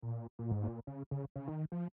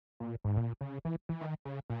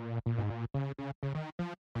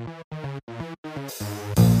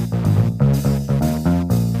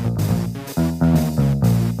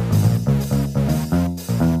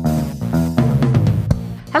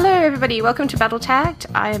everybody, welcome to Battle Tagged.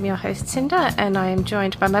 I am your host Cinder, and I am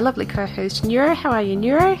joined by my lovely co-host Neuro. How are you,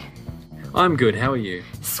 Neuro? I'm good, how are you?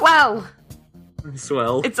 Swell!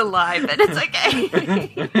 Swell. It's a lie, but it's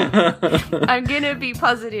okay. I'm gonna be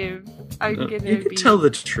positive. You can tell the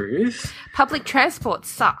truth. Public transport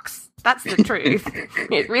sucks. That's the truth.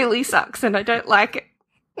 It really sucks, and I don't like it.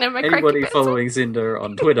 Anybody following Cinder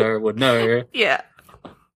on Twitter would know. Yeah.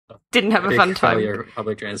 Didn't have a fun time.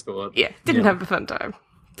 Public transport. Yeah, didn't have a fun time.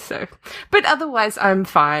 So, but otherwise, I'm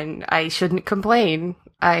fine. I shouldn't complain.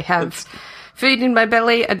 I have food in my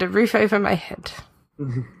belly and a roof over my head.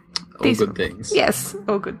 All good things. Yes,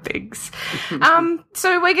 all good things.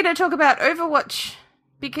 So we're going to talk about Overwatch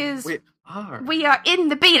because we are in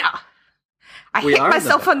the beta. I hit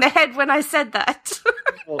myself on the head when I said that.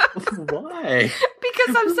 Why?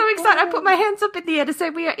 Because I'm so excited. I put my hands up in the air to say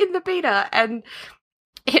we are in the beta and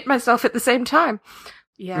hit myself at the same time.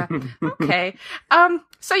 Yeah. Okay.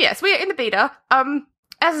 So yes, we are in the beta.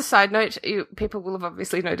 As a side note, people will have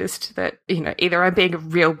obviously noticed that, either I'm being a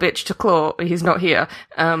real bitch to Claw or he's not here.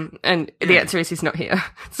 And the answer is he's not here.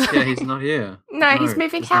 So, yeah, he's not here. No, he's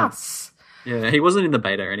moving house. Not. Yeah, he wasn't in the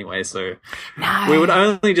beta anyway, so no. We would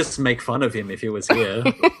only just make fun of him if he was here.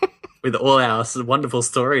 With all our wonderful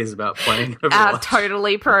stories about playing Overwatch. Our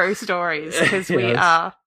totally pro stories, because we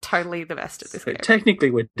are totally the best at this game.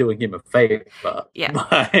 Technically, we're doing him a favour by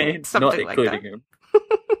not including him.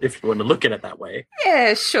 If you want to look at it that way.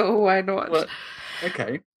 Yeah, sure, why not? Well,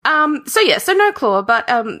 okay. So no Claw, but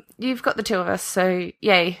you've got the two of us, so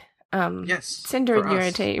yay. Yes. Cinder and Neuro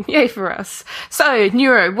team. Yay for us. So,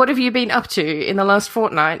 Neuro, what have you been up to in the last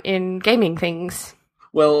fortnight in gaming things?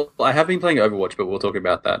 Well, I have been playing Overwatch, but we'll talk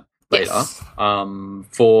about that later. Yes.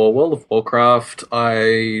 For World of Warcraft,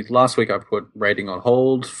 last week I put raiding on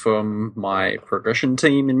hold from my progression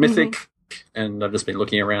team in Mythic, and I've just been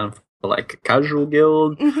looking around for a casual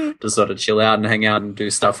guild to sort of chill out and hang out and do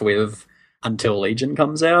stuff with until Legion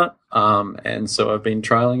comes out. And so I've been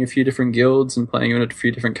trialing a few different guilds and playing with a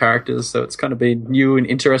few different characters, so it's kind of been new and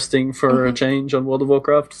interesting for a change on World of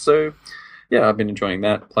Warcraft. So yeah, I've been enjoying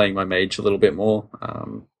that, playing my mage a little bit more,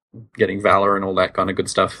 getting Valor and all that kind of good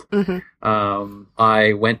stuff.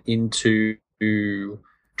 I went into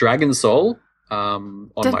Dragon Soul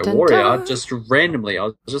on my warrior, just randomly. I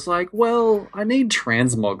was just like, well, I need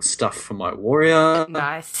transmog stuff for my warrior.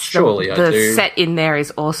 Nice. Surely I do. The set in there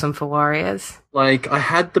is awesome for warriors. I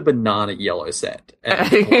had the banana yellow set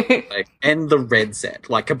and the red set,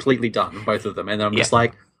 completely done, both of them. And I'm just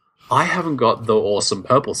like, I haven't got the awesome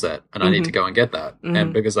purple set, and I need to go and get that.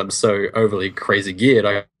 And because I'm so overly crazy geared,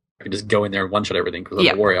 I can just go in there and one-shot everything because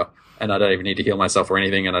I'm a warrior. And I don't even need to heal myself or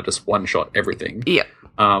anything, and I just one-shot everything. Yeah.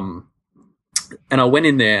 And I went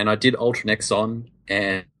in there and I did Ultra Nexon,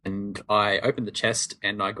 and I opened the chest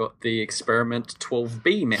and I got the Experiment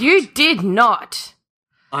 12B mount. You did not.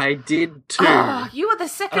 I did too. Oh, you were the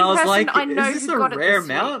second person I know is this who got it this a rare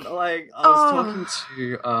mount? I was talking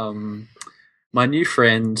to my new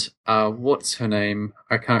friend, what's her name?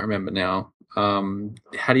 I can't remember now.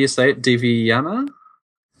 How do you say it? Diviana?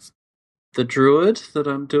 The druid that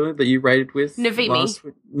I'm doing, that you raided with?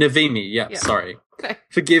 Navimi. Navimi, yeah. Sorry.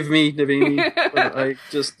 Forgive me, Navimi.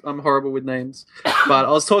 I'm horrible with names. But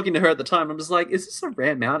I was talking to her at the time. I'm just like, is this a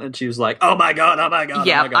rare mount? And she was like, oh my god.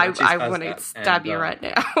 Yeah, oh my god. I want to stab you right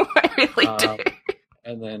now. I really do.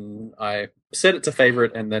 And then I set it to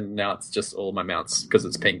favorite, and then now it's just all my mounts because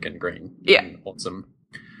it's pink and green. Yeah. And awesome.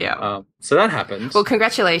 Yeah. So that happened. Well,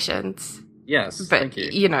 congratulations. Yes, but, thank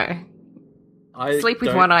you. I sleep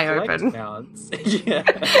with one eye open.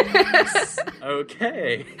 Yes.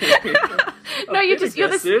 Okay. No, you're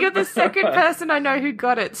the second person I know who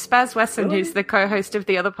got it. Spaz Wesson, who's the co-host of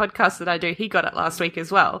the other podcast that I do, he got it last week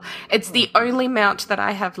as well. It's the only mount that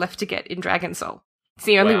I have left to get in Dragon Soul. It's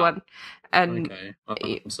the only one. And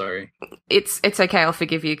okay. I'm sorry. It's okay. I'll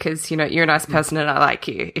forgive you because you're a nice person and I like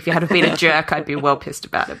you. If you had been a jerk, I'd be well pissed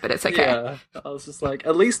about it. But it's okay. Yeah, I was just like,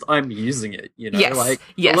 at least I'm using it. Yes.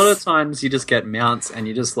 A lot of times you just get mounts and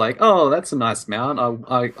you're just like, oh, that's a nice mount.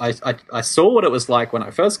 I saw what it was like when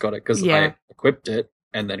I first got it because I equipped it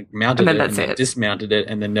and then mounted it and then dismounted it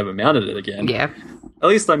and then never mounted it again. Yeah. At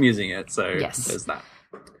least I'm using it, so there's that.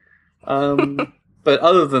 But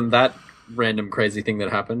other than that random crazy thing that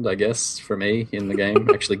happened, I guess, for me in the game,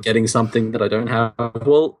 actually getting something that I don't have.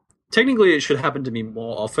 Well, technically it should happen to me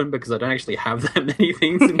more often because I don't actually have that many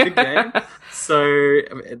things in the game. So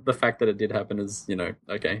the fact that it did happen is,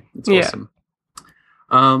 okay, it's awesome.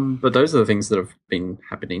 But those are the things that have been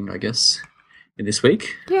happening, I guess, in this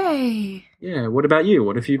week. Yay. Yeah, what about you?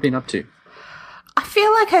 What have you been up to? I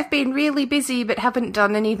feel like I've been really busy but haven't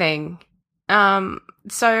done anything.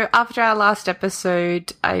 So after our last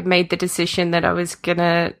episode, I made the decision that I was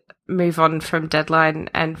gonna move on from Deadline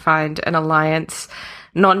and find an alliance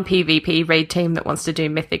non-PvP raid team that wants to do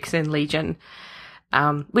Mythics and Legion.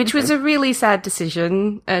 Which was a really sad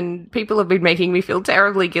decision, and people have been making me feel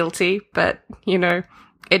terribly guilty, but, you know,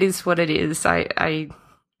 it is what it is.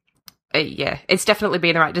 Yeah, it's definitely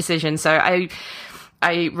been the right decision. So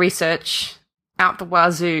I research out the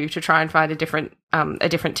wazoo to try and find a different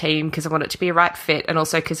team because I want it to be a right fit, and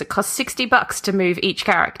also because it costs $60 to move each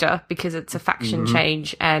character because it's a faction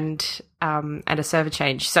change and a server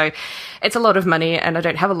change. So it's a lot of money, and I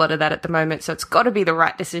don't have a lot of that at the moment. So it's got to be the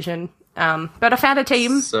right decision. But I found a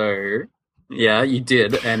team. So, yeah, you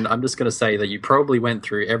did, and I'm just going to say that you probably went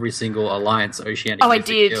through every single Alliance Oceanic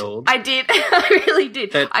Mythic Guild. I did. I really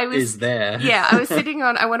did. Is there. Yeah,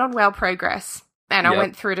 I went on WoW Progress, and I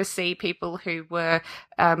went through to see people who were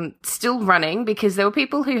still running, because there were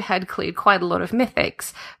people who had cleared quite a lot of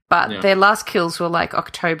Mythics, but their last kills were like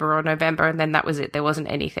October or November, and then that was it. There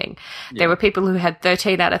wasn't anything. There were people who had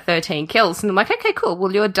 13 out of 13 kills, and I'm like, okay, cool.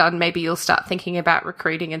 Well, you're done. Maybe you'll start thinking about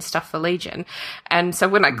recruiting and stuff for Legion. And so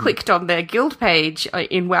when I clicked on their guild page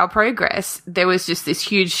in WoW Progress, there was just this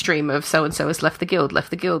huge stream of so-and-so has left the guild, left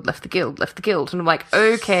the guild, left the guild, left the guild. And I'm like,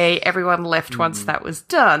 okay, everyone left once that was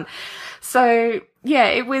done. So yeah,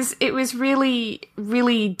 it was really,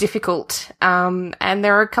 really difficult. And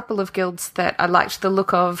there are a couple of guilds that I liked the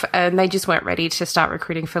look of, and they just weren't ready to start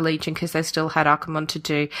recruiting for Legion because they still had Archimonde to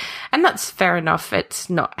do. And that's fair enough.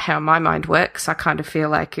 It's not how my mind works. I kind of feel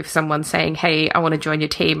like if someone's saying, hey, I want to join your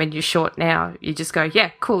team and you're short now, you just go,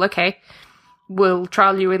 yeah, cool, okay. We'll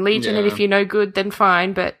trial you in Legion, and if you're no good, then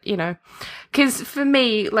fine. But, you know, because for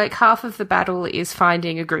me, like, half of the battle is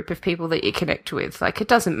finding a group of people that you connect with. Like, it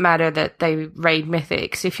doesn't matter that they raid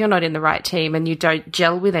Mythics. If you're not in the right team and you don't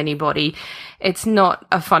gel with anybody, it's not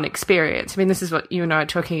a fun experience. I mean, this is what you and I were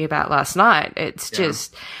talking about last night. It's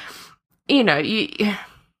just, you know,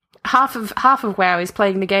 half of WoW is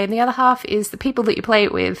playing the game. The other half is the people that you play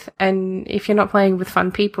it with. And if you're not playing with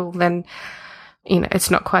fun people, then, you know, it's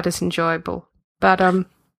not quite as enjoyable. But,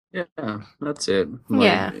 yeah, that's it.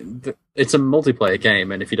 Like, it's a multiplayer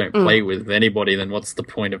game, and if you don't play with anybody, then what's the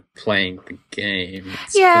point of playing the game?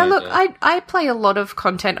 Look, I play a lot of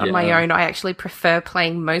content on my own. I actually prefer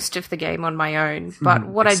playing most of the game on my own. But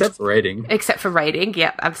except for raiding. Except for raiding,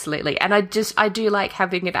 yeah, absolutely. And I do like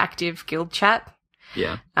having an active guild chat.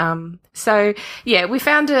 Yeah. So yeah, we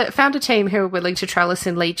found a team who are willing to trial us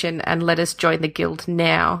in Legion and let us join the guild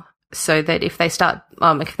now. So that if they start,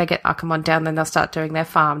 if they get Archimonde down, then they'll start doing their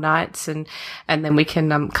farm nights, and then we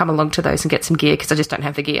can come along to those and get some gear, because I just don't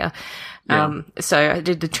have the gear. So I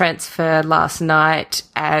did the transfer last night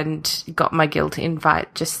and got my guild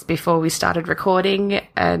invite just before we started recording,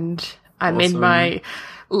 and I'm in my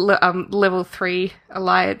level 3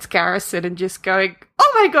 Alliance garrison and just going,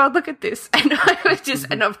 oh my god, look at this. And I was just,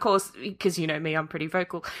 and of course, because you know me, I'm pretty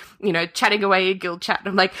vocal, you know, chatting away in guild chat, and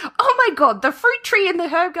I'm like, oh my god, the fruit tree in the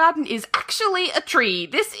herb garden is actually a tree.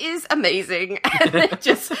 This is amazing. And it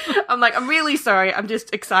just, I'm like, I'm really sorry, I'm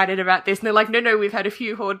just excited about this. And they're like, no, we've had a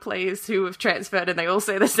few Horde players who have transferred and they all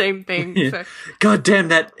say the same thing. So, god damn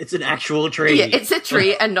that, it's an actual tree. Yeah, it's a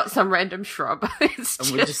tree and not some random shrub.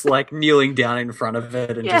 We're just like kneeling down in front of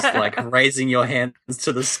it and just like raising your hands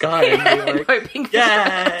to the sky and be like, hoping yay!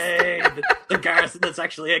 the garrison that's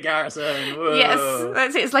actually a garrison. Whoa. Yes,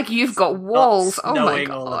 that's it. It's like you've got walls. Not oh my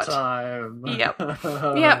god! All the time. Yep.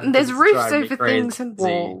 And there's roofs over things and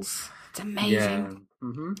walls. It's amazing. Yeah.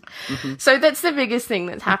 Mm-hmm. Mm-hmm. So that's the biggest thing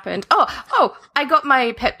that's happened. Oh! I got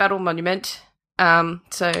my pet battle monument. I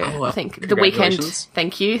think the weekend.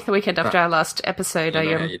 Thank you. The weekend after our last episode,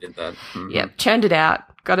 you did that. Mm-hmm. Yep, churned it out,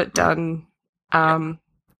 got it done.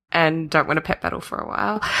 And don't want a pet battle for a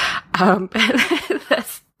while.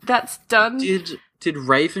 That's done. Did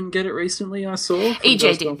Raven get it recently? I saw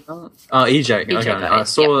EJ did. Oh, EJ. Okay, I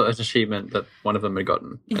saw an achievement that one of them had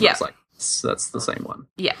gotten. Yeah, I was like, that's the same one.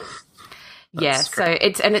 Yeah, So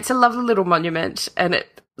it's a lovely little monument, and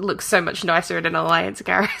it looks so much nicer in an Alliance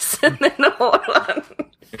garrison than the Horde one.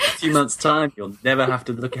 In a few months' time, you'll never have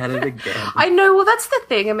to look at it again. I know. Well, that's the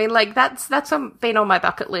thing. I mean, like, that's been on my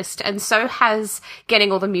bucket list, and so has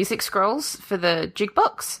getting all the music scrolls for the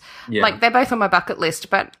jukebox. Yeah. Like, they're both on my bucket list,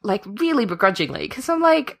 but, like, really begrudgingly, because I'm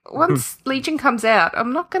like, once Legion comes out,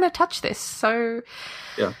 I'm not going to touch this. So,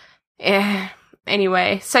 yeah.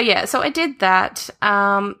 Anyway, so I did that.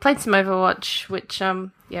 Played some Overwatch, which,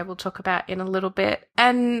 we'll talk about in a little bit.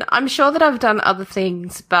 And I'm sure that I've done other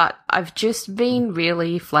things, but I've just been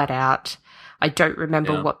really flat out. I don't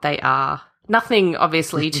remember what they are. Nothing,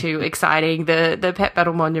 obviously, too exciting. The Pet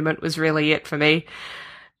Battle Monument was really it for me.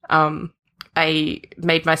 I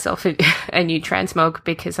made myself a new transmog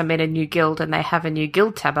because I'm in a new guild and they have a new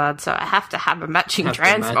guild tabard, so I have to have a matching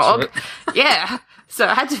transmog. Yeah. So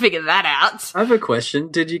I had to figure that out. I have a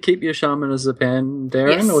question. Did you keep your shaman as a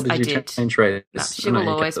Pandaren, or did you change race? No, she will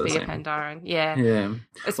always be a Pandaren. Yeah. Yeah.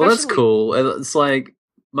 Well, that's cool. It's like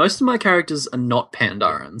most of my characters are not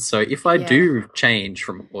Pandaren, so if I do change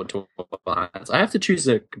from Horde to Alliance, I have to choose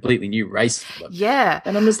a completely new race for them. Yeah.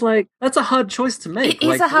 And I'm just like, that's a hard choice to make. It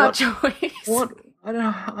is a hard choice. What? I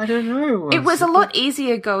don't know. It was a lot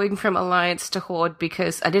easier going from Alliance to Horde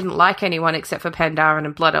because I didn't like anyone except for Pandaren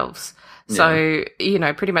and Blood Elves. So,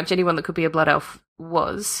 pretty much anyone that could be a Blood Elf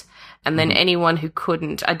was. And then anyone who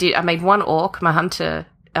couldn't. I made one Orc. My hunter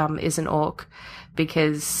is an Orc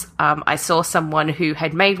because I saw someone who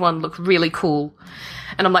had made one look really cool.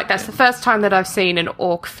 And I'm like, that's the first time that I've seen an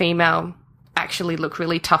Orc female actually look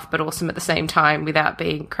really tough but awesome at the same time without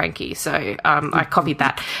being cranky. So I copied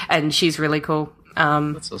that, and she's really cool.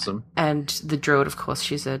 That's awesome. And the Druid, of course,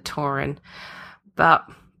 she's a Tauren. But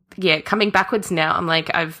yeah, coming backwards now, I'm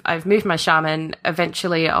like, I've moved my shaman.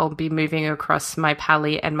 Eventually I'll be moving across my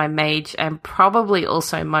pally and my mage and probably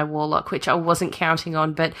also my warlock, which I wasn't counting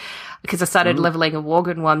on, but because I started leveling a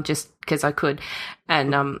Worgen one just because I could,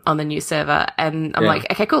 and on the new server, and I'm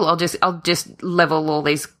like, okay, cool, I'll just level all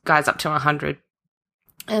these guys up to 100.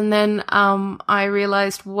 And then I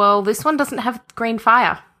realized, well, this one doesn't have green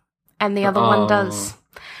fire and the other one does.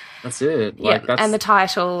 That's it. And the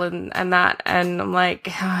title and that, and I'm like,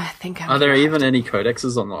 I think Are there even any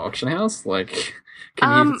codexes on the auction house? Like,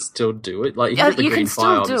 can you still do it? Like, you can get the green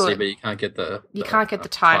fire, obviously, but you can't get the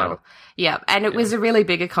title. Yeah, and it was a really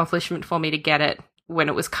big accomplishment for me to get it when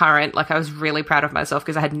it was current. Like, I was really proud of myself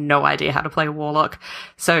because I had no idea how to play Warlock.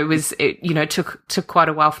 So it took quite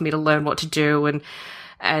a while for me to learn what to do,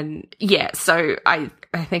 and yeah, so I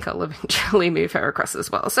think I'll eventually move her across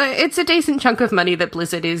as well. So it's a decent chunk of money that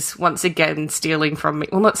Blizzard is once again stealing from me.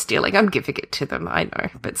 Well, not stealing, I'm giving it to them, I know,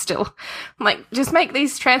 but still. I'm like, just make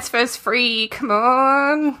these transfers free, come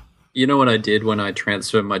on. You know what I did when I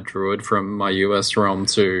transferred my druid from my US realm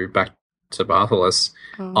back to Bartholus?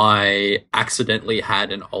 I accidentally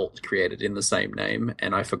had an alt created in the same name,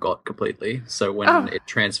 and I forgot completely. So when it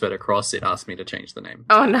transferred across, it asked me to change the name.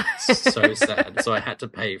 Oh, no. So sad. So I had to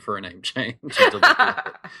pay for a name change. I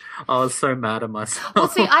was so mad at myself. Well,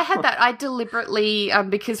 see, I had that. I deliberately,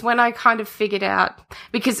 because when I kind of figured out,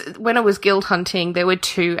 because when I was guild hunting, there were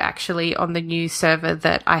two actually on the new server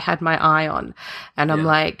that I had my eye on. And I'm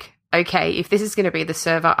like, okay, if this is going to be the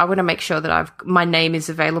server, I want to make sure that my name is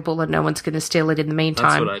available and no one's going to steal it in the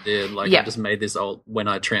meantime. That's what I did. Like, I just made this alt when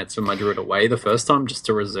I transferred my druid away the first time just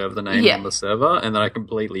to reserve the name on the server, and then I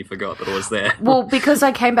completely forgot that it was there. Well, because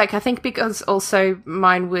I came back, I think because also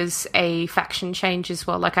mine was a faction change as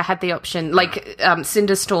well. Like, I had the option, like,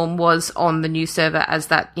 Cinderstorm was on the new server as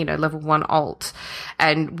that, level 1 alt.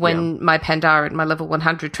 And when my Pandaren, my level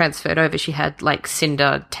 100 transferred over, she had, like,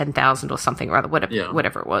 Cinder 10,000 or something or other,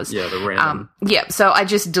 whatever it was. Yeah, the random. So I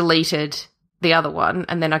just deleted the other one,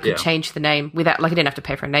 and then I could change the name without, like, I didn't have to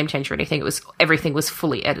pay for a name change or anything. Everything was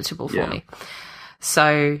fully editable for me.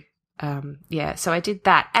 So, so I did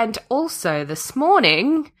that. And also this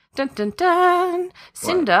morning, dun dun dun,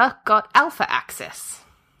 Cinder got alpha access.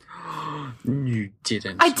 You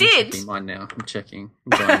didn't. I did. I'm checking mine now. I'm checking.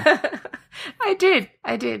 I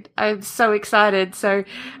did. I'm so excited. So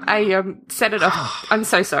I set it off. I'm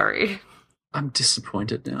so sorry. I'm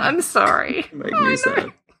disappointed now. I'm sorry. You made me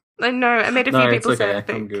sad. I know. I made a few people sad. I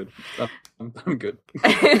think. I'm good. I'm good.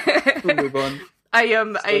 We'll move on.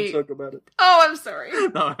 Don't talk about it. Oh, I'm sorry.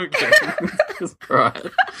 No, okay. Just cry.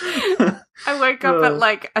 I woke up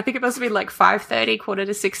at I think it must have been 5:30,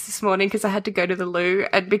 5:45 this morning because I had to go to the loo,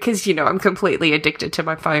 and because I'm completely addicted to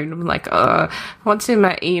my phone. I'm like, what's in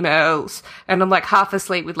my emails? And I'm half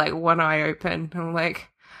asleep with one eye open. I'm like,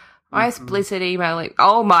 why is Blizzard emailing?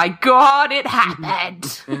 Oh my god, it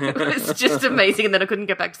happened! It was just amazing, and then I couldn't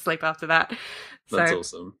get back to sleep after that. That's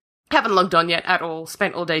awesome. Haven't logged on yet at all.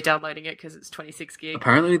 Spent all day downloading it because it's 26 gig.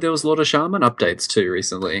 Apparently there was a lot of Shaman updates too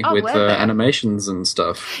recently with animations and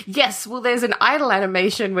stuff. Yes, well there's an idle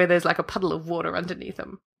animation where there's a puddle of water underneath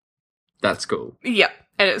them. That's cool. Yep,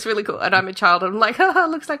 and it's really cool. And I'm a child and I'm like,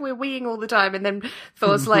 looks like we're weeing all the time. And then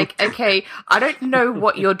Thor's like, okay, I don't know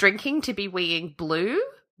what you're drinking to be weeing blue,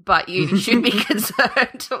 but you should be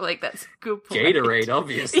concerned. That's a good point. Gatorade,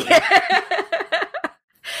 obviously.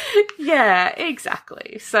 Yeah,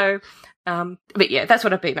 exactly. So, but yeah, that's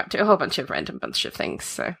what I've been up to. A whole bunch of things.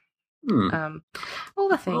 So, all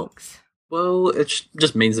the things. Well, it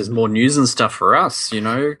just means there's more news and stuff for us,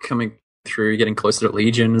 coming through, getting closer to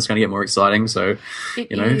Legion is going to get more exciting. So,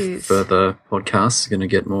 It you know, is. further podcasts are going to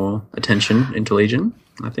get more attention into Legion,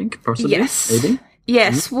 I think, possibly. Yes. Maybe.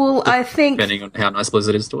 Yes, well, I think... Depending on how nice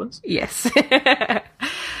Blizzard is to us. Yes.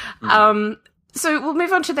 So we'll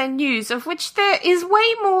move on to their news, of which there is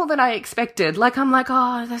way more than I expected. Like, I'm like,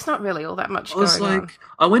 oh, there's not really all that much going on.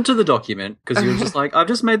 I went to the document because you were just like, I've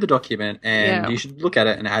just made the document and Yeah. you should look at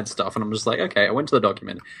it and add stuff. And I'm just like, okay, I went to the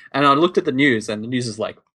document and I looked at the news and the news is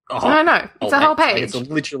like, I know, it's a whole Like, page. it's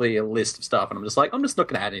literally a list of stuff. And I'm just like, I'm just not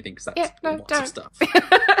going to add anything because that's lots of stuff.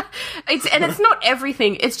 It's not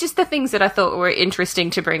everything. It's just the things that I thought were interesting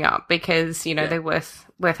to bring up because, you know, they're worth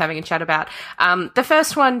having a chat about. The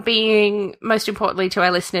first one being, most importantly to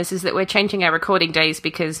our listeners, is that we're changing our recording days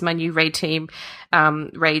because my new raid team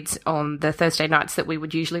raids on the Thursday nights that we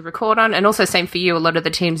would usually record on. And also same for you, a lot of the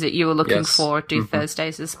teams that you were looking for do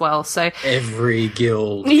Thursdays as well. So every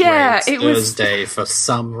guild Yeah, raids it was- Thursday for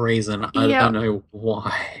some reason. I don't know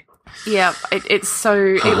why. yeah, it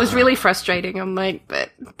was really frustrating. I'm like, but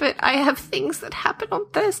I have things that happen on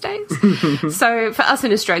Thursdays. So for us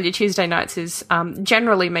in Australia, Tuesday nights is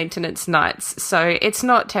generally maintenance nights. So it's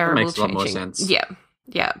not terrible. Makes a lot more sense. Yeah.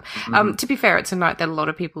 To be fair, it's a night that a lot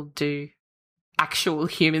of people do actual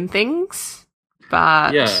human things.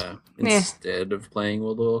 But Yeah, instead of playing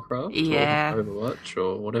World of Warcraft Yeah. or Overwatch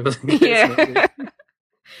or whatever. Yeah.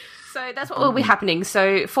 So that's what will be happening.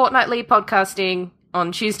 So fortnightly podcasting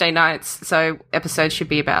on Tuesday nights. So episodes should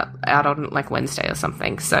be out on like Wednesday or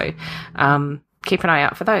something. So keep an eye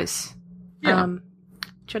out for those. Yeah. Do you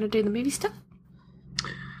want to do the movie stuff?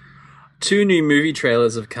 2 new movie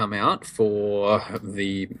trailers have come out for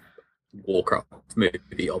the Warcraft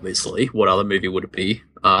movie, obviously. What other movie would it be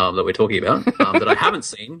that we're talking about that I haven't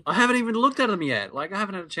seen? I haven't even looked at them yet. Like, I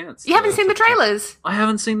haven't had a chance. You haven't seen the trailers? I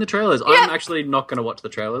haven't seen the trailers. I'm actually not going to watch the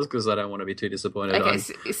trailers because I don't want to be too disappointed. Okay, I'm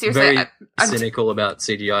seriously. very I'm cynical about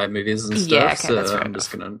CGI movies and stuff, Yeah, okay, so that's fair I'm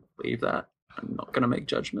just going to leave that. I'm not going to make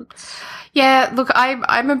judgments. Yeah, look,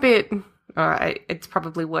 I'm a bit... Alright, it's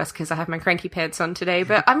probably worse because I have my cranky pants on today,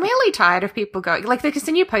 but I'm really tired of people going, like, because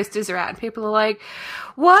the new posters are out and people are like,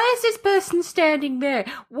 why is this person standing there?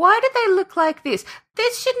 Why do they look like this?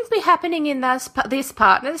 This shouldn't be happening in this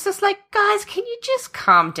part. And it's just like, guys, can you just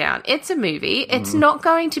calm down? It's a movie. It's not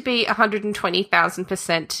going to be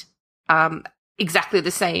 120,000% exactly the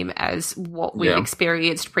same as what we've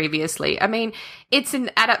experienced previously. I mean, it's an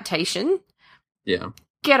adaptation. Yeah.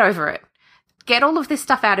 Get over it. Get all of this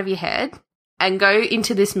stuff out of your head and go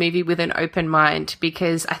into this movie with an open mind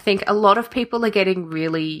because I think a lot of people are getting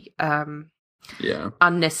really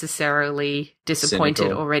unnecessarily disappointed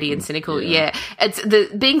Cynical. already and cynical. Yeah. Yeah.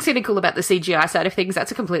 It's being cynical about the CGI side of things,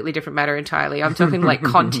 that's a completely different matter entirely. I'm talking like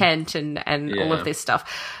content and all of this stuff.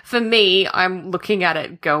 For me, I'm looking at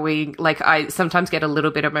it going, like, I sometimes get a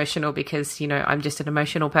little bit emotional because, you know, I'm just an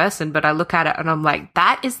emotional person, but I look at it and I'm like,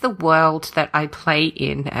 that is the world that I play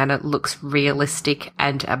in and it looks realistic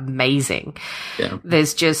and amazing. Yeah.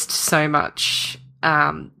 There's just so much,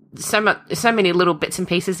 so many little bits and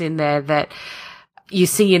pieces in there that you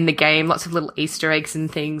see in the game, lots of little Easter eggs and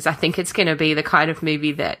things. I think it's going to be the kind of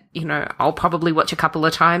movie that, you know, I'll probably watch a couple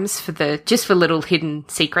of times for little hidden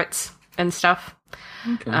secrets and stuff.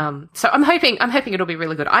 Okay. So I'm hoping it'll be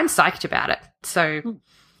really good. I'm psyched about it. So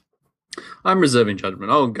I'm reserving judgment.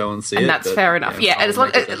 I'll go and see it. And that's fair enough. Yeah, I'll as long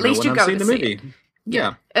make a at judgment least when you I've go seen to the see movie. it.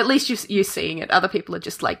 Yeah. At least you're seeing it. Other people are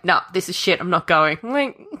just like, nah, this is shit. I'm not going. I'm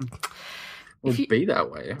like, Well, be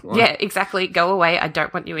that way. Like, yeah, exactly. Go away. I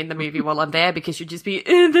don't want you in the movie while I'm there because you'll just be,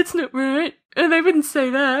 that's not right. And they wouldn't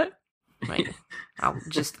say that. Like, I'll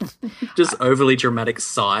just overly dramatic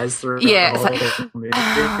sighs through Yeah, the it's whole movie.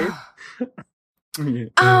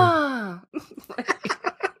 ah.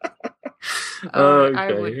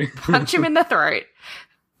 I would punch him in the throat.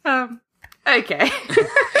 Okay.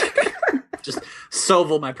 Just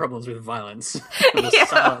solve all my problems with violence. Just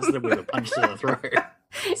silence them with a punch to the throat.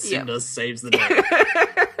 Cinder saves the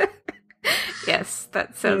day. Yes,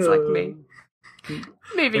 that sounds like me.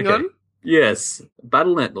 Moving Okay. on. Yes.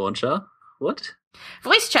 Battle.net launcher. What?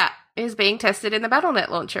 Voice chat is being tested in the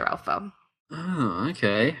Battle.net launcher alpha. Oh,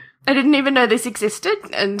 okay. I didn't even know this existed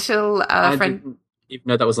until I a friend... didn't even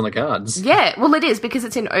know that was on the cards. Yeah, well, it is because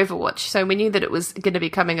it's in Overwatch, so we knew that it was going to be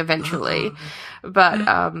coming eventually. But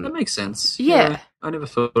that makes sense. yeah. I never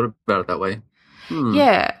thought about it that way.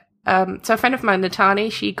 yeah, so a friend of mine,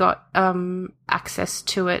 Natani, she got access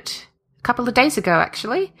to it a couple of days ago,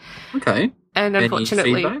 actually, Okay. and Any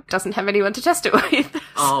unfortunately feedback? doesn't have anyone to test it with.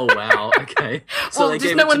 Oh, wow. Okay. So Well, they just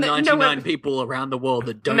gave no it one to that- 99 people around the world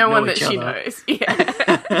that don't no know one that each she other. knows.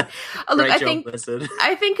 Yeah. Oh, look, Great I job, think Blizzard.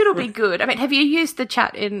 it'll be good. I mean, have you used the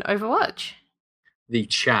chat in Overwatch? the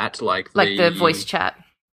chat, like the voice chat.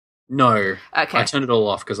 No. Okay. I turned it all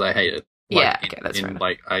off because I hate it. Yeah, okay, that's fair enough.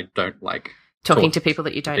 Like, I don't like talking to people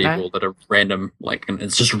that you don't know. People that are random, like, and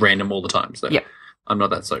it's just random all the time. So yep. I'm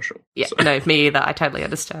not that social. Yeah, so. No, me either. I totally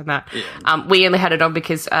understand that. Yeah. We only had it on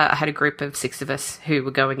because I had a group of 6 of us who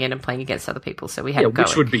were going in and playing against other people, so we had it going.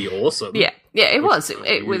 Which would be awesome. Yeah, it was.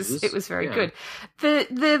 It was very good.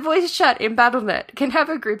 The voice chat in Battle.net can have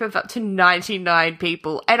a group of up to 99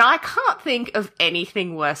 people, and I can't think of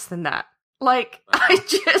anything worse than that. Like,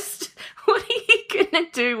 what are you gonna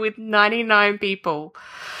do with 99 people?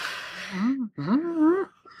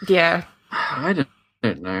 Yeah. I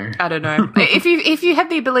don't know. I don't know. If you had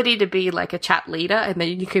the ability to be like a chat leader and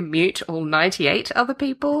then you can mute all 98 other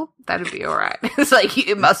people, that'd be all right. It's like,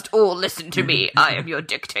 you must all listen to me. I am your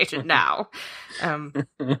dictator now.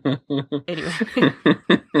 Anyway.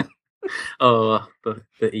 Oh,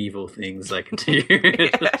 the evil things I can do.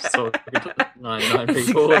 So 99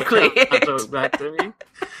 people exactly talk back to me.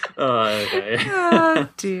 Oh, okay. Oh,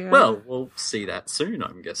 dear. Well, we'll see that soon,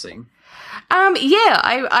 I'm guessing. Yeah,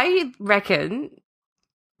 I reckon.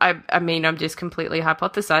 I mean, I'm just completely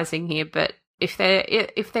hypothesizing here, but if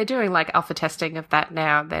they're doing like alpha testing of that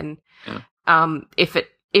now, then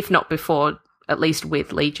if not before, at least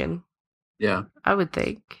with Legion. Yeah. I would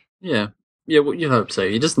think. Yeah. Yeah, well, you hope so.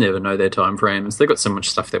 You just never know their time frames. They've got so much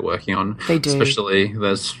stuff they're working on. They do. Especially,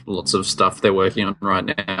 there's lots of stuff they're working on right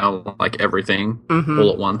now, like everything,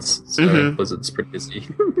 all at once. So Blizzard's pretty busy.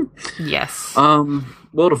 Yes.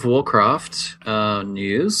 World of Warcraft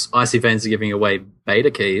news. Icy Veins are giving away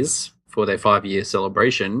beta keys for their 5-year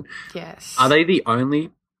celebration. Yes. Are they the only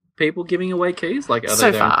people giving away keys? Like, are so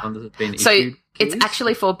they the far. only ones that have been so issued it's keys?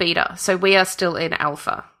 Actually for beta. So we are still in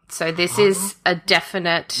alpha. So this is a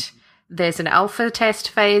definite. There's an alpha test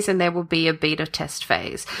phase and there will be a beta test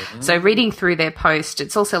phase. Yeah. So reading through their post,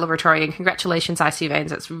 it's all celebratory and congratulations, Icy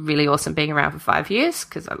Veins. It's really awesome being around for 5 years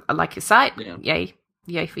because I like your site. Yeah.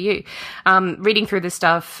 Yay for you. Reading through this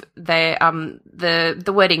stuff, they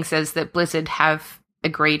the wording says that Blizzard have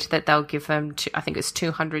agreed that they'll give them, I think it's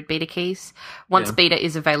 200 beta keys once beta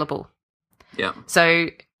is available. Yeah. So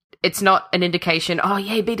it's not an indication, oh,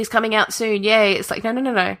 yay, beta's coming out soon, yay. It's like,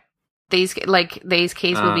 no. These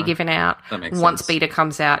keys will be given out once beta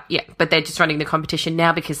comes out. Yeah, but they're just running the competition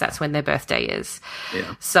now because that's when their birthday is.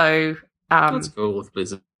 Yeah. So that's cool with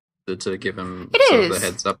Blizzard to give them the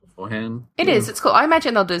heads up beforehand. It is. It's cool. I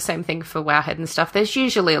imagine they'll do the same thing for Wowhead and stuff. There's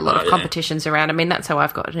usually a lot of competitions around. I mean, that's how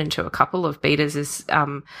I've gotten into a couple of betas is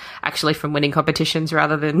actually from winning competitions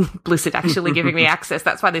rather than Blizzard actually giving me access.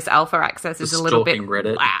 That's why this alpha access is a little bit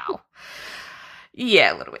Reddit. Wow.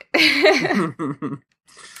 Yeah, a little bit.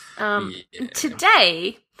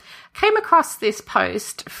 Today, came across this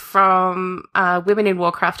post from Women in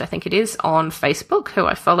Warcraft, I think it is, on Facebook, who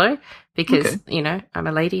I follow because, I'm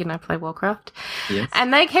a lady and I play Warcraft. Yes.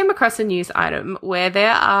 And they came across a news item where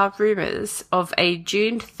there are rumours of a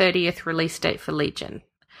June 30th release date for Legion.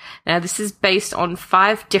 Now, this is based on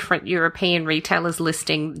 5 different European retailers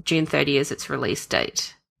listing June 30th as its release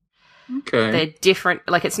date. Okay. They're different.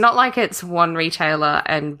 Like, it's not like it's one retailer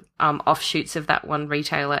and offshoots of that one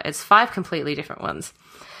retailer. It's 5 completely different ones.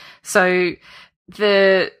 So all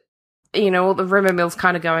the rumor mill's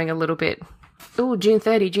kind of going a little bit, June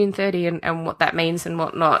 30, and what that means and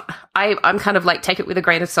whatnot. I'm kind of like, take it with a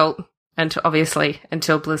grain of salt,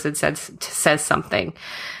 until Blizzard says something.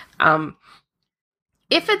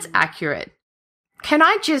 If it's accurate, can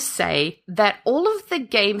I just say that all of the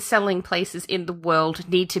game selling places in the world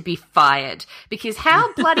need to be fired? Because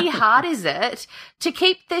how bloody hard is it to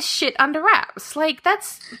keep this shit under wraps? Like,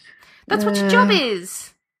 that's what your job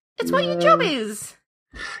is. It's what your job is.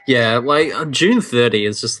 Yeah, like, June 30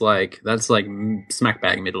 is just like, that's like smack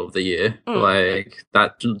bag middle of the year. Like,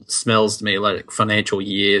 that smells to me like financial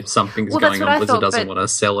year, something's going on. Blizzard doesn't want to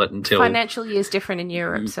sell it until... Financial year is different in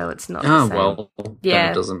Europe, so it's not the same. Well,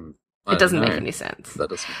 yeah. It doesn't... It doesn't make any sense. That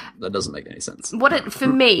doesn't make any sense. For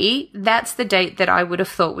me, that's the date that I would have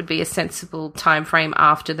thought would be a sensible time frame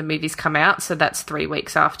after the movies come out. So that's 3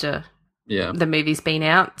 weeks after the movie's been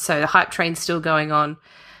out. So the hype train's still going on.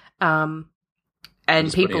 And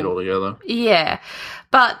just people putting it all together. Yeah.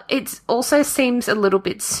 But it also seems a little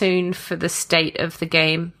bit soon for the state of the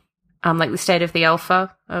game. Like the state of the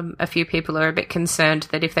alpha. A few people are a bit concerned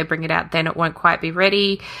that if they bring it out, then it won't quite be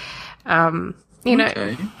ready.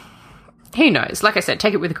 Okay. Who knows? Like I said,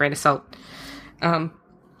 take it with a grain of salt.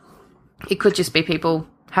 It could just be people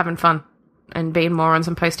having fun and being morons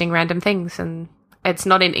and posting random things. And it's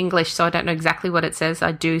not in English, so I don't know exactly what it says.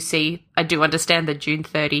 I do understand the June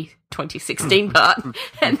 30, 2016 part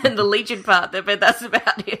and then the Legion part, but that's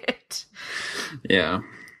about it. Yeah.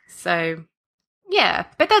 So, Yeah,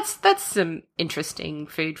 but that's some interesting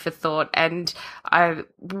food for thought. And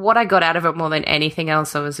what I got out of it more than anything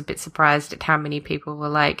else, I was a bit surprised at how many people were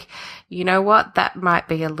like, you know what, that might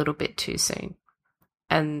be a little bit too soon.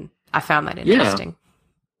 And I found that interesting.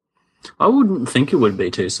 I wouldn't think it would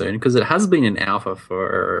be too soon because it has been in alpha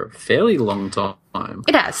for a fairly long time.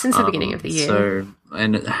 It has, since the beginning of the year.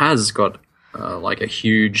 And it has got like a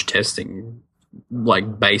huge testing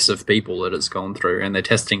like base of people that it's gone through, and they're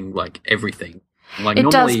testing like everything. Like it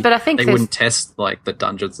normally does, but I think they wouldn't test like the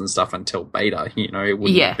dungeons and stuff until beta. You know, it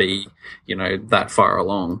wouldn't be that far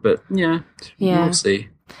along. But we'll see.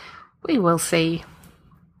 We will see.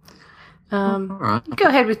 All right. Go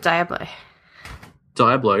ahead with Diablo.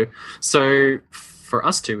 Diablo. So for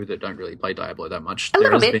us two that don't really play Diablo that much, a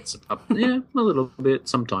little bit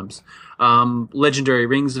sometimes. Legendary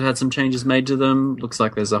rings have had some changes made to them. Looks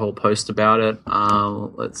like there's a whole post about it.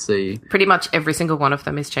 Let's see. Pretty much every single one of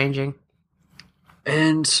them is changing.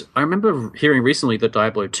 And I remember hearing recently that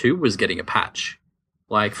Diablo 2 was getting a patch,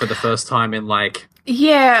 like for the first time in 4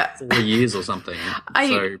 years or something.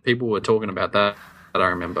 So people were talking about that I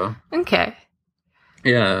remember. Okay.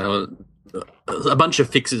 Yeah, a bunch of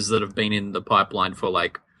fixes that have been in the pipeline for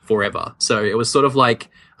like forever. So it was sort of like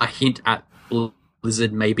a hint at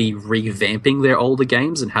Blizzard maybe revamping their older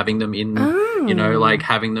games and having them in,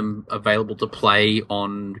 having them available to play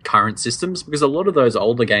on current systems, because a lot of those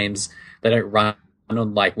older games, they don't run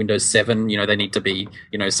on like Windows 7, they need to be,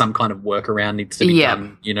 some kind of workaround needs to be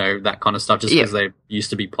done, that kind of stuff, just because they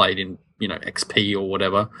used to be played in, XP or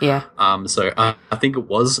whatever. Yeah. So I think it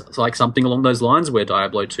was like something along those lines where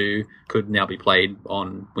Diablo 2 could now be played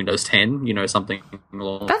on Windows 10, something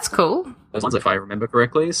along That's cool. those lines, if I remember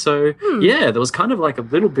correctly. So there was kind of like a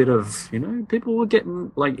little bit of, people were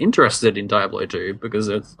getting like interested in Diablo 2 because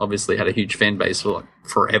it's obviously had a huge fan base for like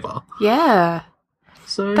forever. Yeah.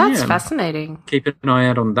 So that's fascinating. Keep an eye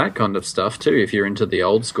out on that kind of stuff too if you're into the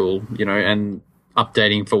old school, and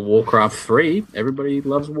updating for Warcraft 3. Everybody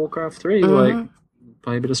loves Warcraft 3. Like,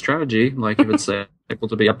 play a bit of strategy, like if it's able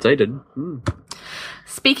to be updated.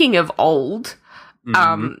 Speaking of old,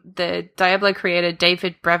 the Diablo creator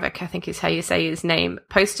David Brevik, I think is how you say his name,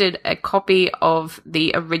 posted a copy of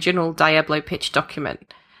the original Diablo pitch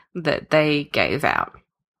document that they gave out.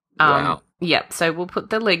 Wow. Yep, so we'll put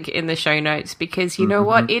the link in the show notes because you know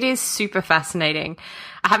what? It is super fascinating.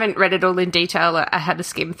 I haven't read it all in detail. I had to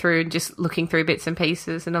skim through and just looking through bits and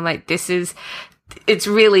pieces, and I'm like, it is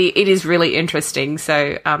really interesting.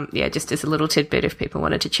 So, just as a little tidbit, if people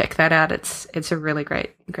wanted to check that out, it's a really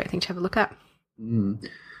great thing to have a look at.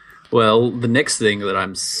 Well, the next thing that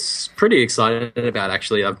I'm pretty excited about,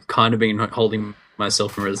 actually, I've kind of been holding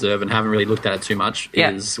myself in reserve and haven't really looked at it too much,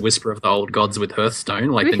 is Whisper of the Old Gods with Hearthstone,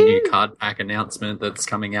 like the new card pack announcement that's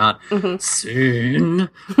coming out soon.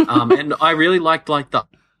 And I really liked like the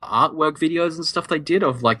artwork videos and stuff they did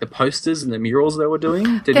of like the posters and the murals they were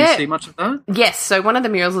doing. Did you see much of that? Yes, so one of the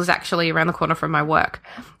murals is actually around the corner from my work.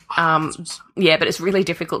 But it's really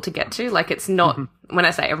difficult to get to. Like, it's not, when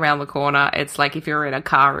I say around the corner, it's like if you're in a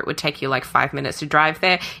car, it would take you like 5 minutes to drive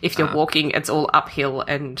there. If you're walking, it's all uphill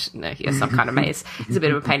and some kind of maze. It's a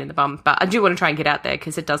bit of a pain in the bum, but I do want to try and get out there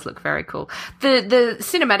because it does look very cool. The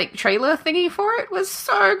cinematic trailer thingy for it was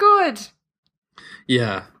so good.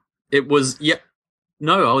 Yeah, it was. Yeah,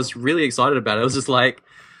 no, I was really excited about it. It was just like,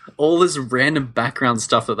 all this random background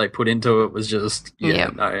stuff that they put into it was just,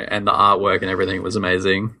 and the artwork and everything was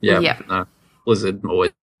amazing. Blizzard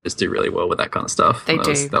always do really well with that kind of stuff. They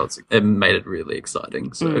do. It made it really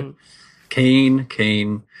exciting. So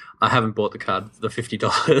keen. I haven't bought the card, the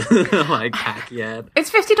 $50 like pack yet. It's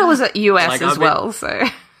 $50 at US as well, so...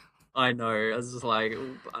 I know. I was just like,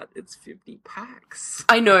 but it's 50 packs.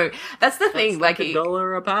 I know. That's the thing. Like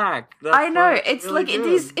 $1 a pack. I know. It's really like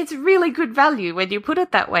good. It's really good value when you put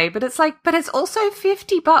it that way. But it's like, but it's also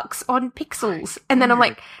 $50 on pixels. And then I'm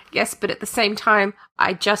like, yes, but at the same time,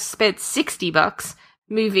 I just spent $60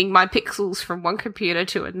 moving my pixels from one computer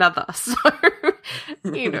to another. So,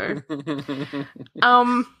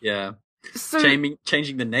 yeah. So,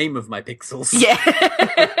 changing the name of my pixels. Yeah.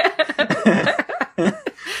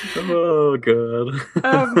 Oh god.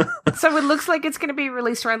 So it looks like it's going to be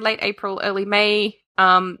released around late April, early May.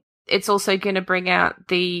 It's also going to bring out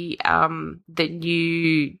the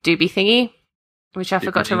new Doobie thingy, which I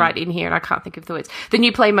forgot to write in here, and I can't think of the words. The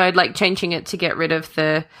new play mode, like changing it to get rid of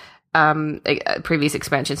the previous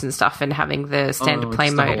expansions and stuff, and having the standard play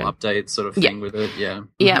mode. The whole update sort of thing with it, yeah.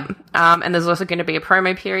 Yeah. And there's also going to be a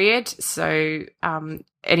promo period, so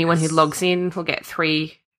anyone who logs in will get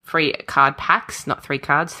 3 free card packs, not 3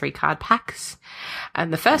 cards, 3 card packs.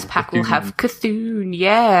 And the first pack will have Cthulhu.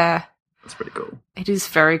 Yeah. That's pretty cool. It is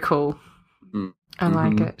very cool. I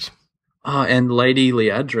like it. Oh, and Lady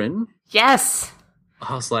Liadrin. Yes.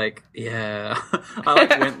 I was like, yeah. I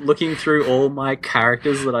went looking through all my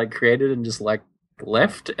characters that I created and just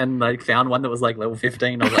left, and I found one that was level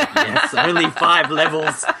 15. I was like, yes, only 5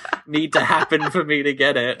 levels need to happen for me to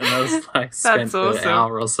get it. And I was spent an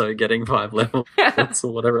hour or so getting 5 levels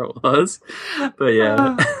or whatever it was. But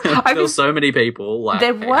yeah, there were so many people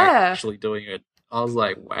there were actually doing it. I was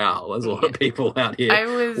like, wow, there's a lot of people out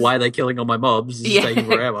here. Why are they killing all my mobs? It's taking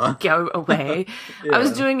forever. Go away. I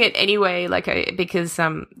was doing it anyway, because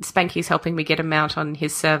Spanky's helping me get a mount on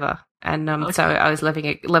his server. And so I was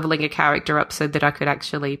leveling a character up so that I could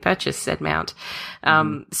actually purchase said mount.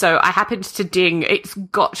 So I happened to ding. It's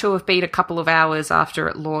got to have been a couple of hours after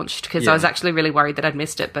it launched, because I was actually really worried that I'd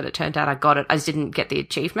missed it, but it turned out I got it. I just didn't get the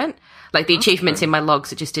achievement. The achievements in my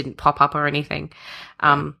logs, it just didn't pop up or anything.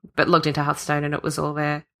 But logged into Hearthstone and it was all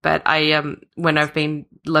there. But when I've been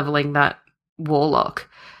leveling that Warlock,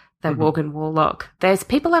 that Worgen Warlock, there's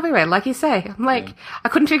people everywhere, like you say. I'm like, I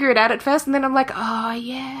couldn't figure it out at first, and then I'm like, oh,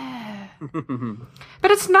 yeah.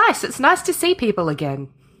 But it's nice. It's nice to see people again.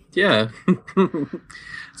 Yeah.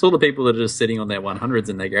 It's all the people that are just sitting on their 100s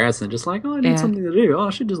in their garrison, just like, oh, I need something to do. Oh, I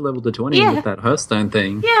should just level to 20 with that Hearthstone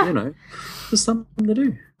thing. Yeah. Just something to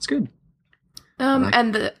do. It's good.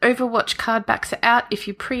 And the Overwatch card backs are out if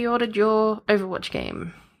you pre-ordered your Overwatch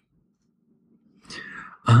game.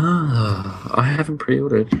 I haven't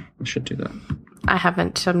pre-ordered. I should do that. I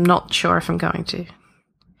haven't. I'm not sure if I'm going to.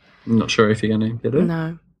 I'm not sure if you're going to get it.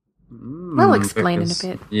 No. We'll explain in a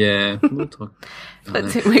bit. Yeah, we'll talk.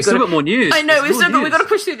 We've still got more news. I know, we've got to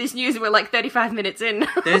push through this news, and we're 35 minutes in.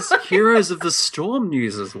 There's Heroes of the Storm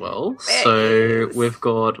news as well. So we've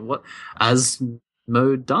got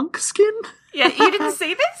Asmo Dunk skin? Yeah, you didn't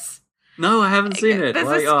see this? No, I haven't seen it.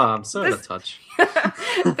 I'm so out of touch.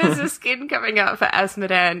 There's a skin coming out for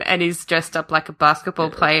Asmodan, and he's dressed up like a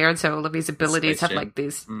basketball player, and so all of his abilities have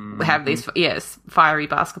these fiery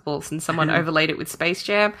basketballs, and someone overlaid it with Space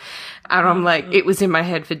Jam, and I'm like, it was in my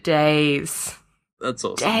head for days. That's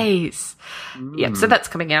awesome. Days. Yep, so that's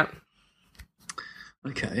coming out.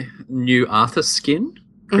 Okay. New Arthur skin,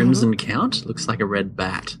 Crimson Count, looks like a red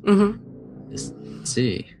bat. Let's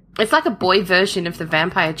see. It's like a boy version of the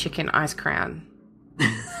Vampire Chicken Ice Crown.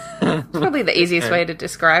 It's probably the easiest way to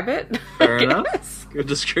describe it. Fair enough. Good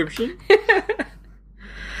description.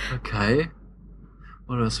 Okay.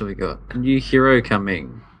 What else have we got? A new hero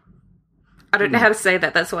coming. I don't know how to say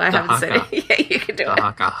that. That's why I haven't said it. Yeah, you can do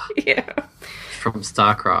it. Yeah. From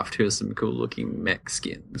StarCraft, who has some cool looking mech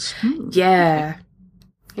skins. Yeah.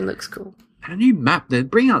 He looks cool. And a new map. They're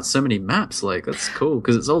bringing out so many maps. That's cool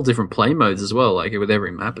because it's all different play modes as well. With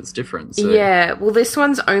every map, it's different. So. Yeah. Well, this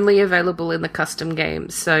one's only available in the custom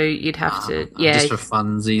games, so you'd have to. Yeah. Just for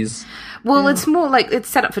funsies. Well, it's more it's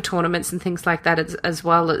set up for tournaments and things like that as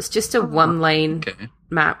well. It's just a one-lane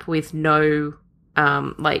map with no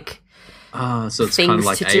so it's kind of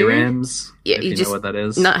like ARAMs. Yeah, if you know what that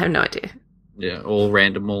is. No, I have no idea. Yeah, all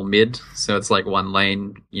random, all mid. So it's like one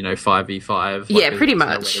lane, 5v5. Yeah, pretty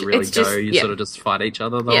much. To really you sort of just fight each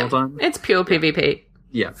other the whole time. It's pure PvP.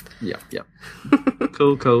 Yeah.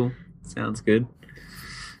 Cool. Sounds good.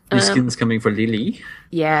 New skin's coming for Lily.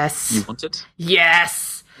 Yes. You want it?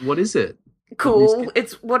 Yes. What is it? Cool.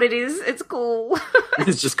 It's what it is. It's cool.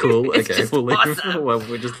 It's just cool. It's okay, just awesome.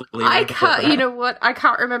 We'll just leave I can't. You know what? I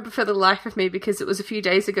can't remember for the life of me because it was a few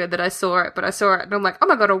days ago that I saw it. But I saw it and I'm like, oh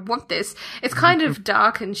my god, I want this. It's kind of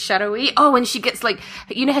dark and shadowy. Oh, and she gets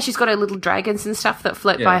how she's got her little dragons and stuff that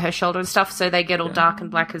float by her shoulder and stuff, so they get all dark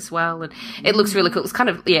and black as well. And it looks really cool. It's kind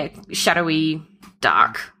of shadowy,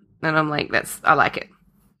 dark, and I'm like, I like it.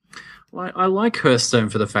 Well, I like Hearthstone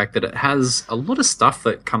for the fact that it has a lot of stuff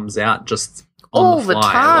that comes out just on all the fly. The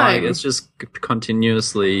time. It's just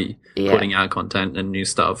continuously putting out content and new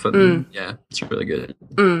stuff, and it's really good.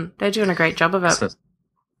 They're doing a great job of it. So,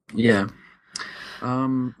 yeah.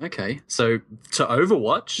 Okay, so to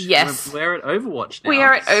Overwatch. Yes, we're at Overwatch now. We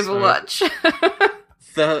are at Overwatch.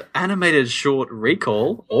 So the animated short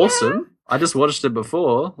Recall, awesome. I just watched it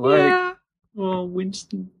before. Well,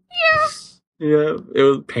 Winston. Yeah, it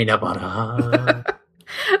was peanut butter.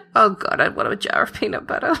 Oh god, I want a jar of peanut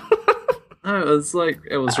butter. No,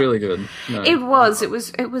 it was really good. No. It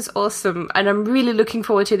was awesome, and I'm really looking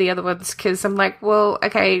forward to the other ones because I'm like, well,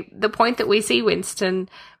 okay, the point that we see Winston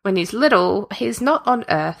when he's little, he's not on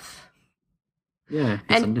Earth. Yeah,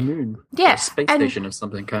 he's on the moon. Yeah, a space station of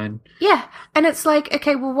something kind. Yeah, and it's like,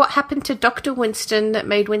 okay, well, what happened to Dr. Winston that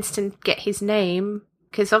made Winston get his name?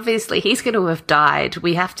 Because obviously he's going to have died.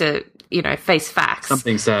 We have to, face facts.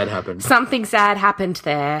 Something sad happened. Something sad happened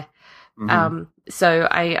there. So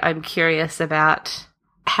I'm curious about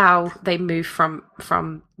how they move from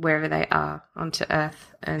wherever they are onto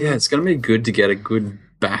Earth. And Yeah, it's going to be good to get a good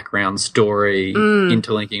background story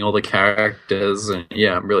interlinking all the characters, and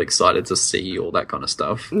yeah, I'm really excited to see all that kind of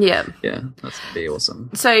stuff. Yeah, that's going to be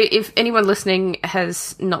awesome. So if anyone listening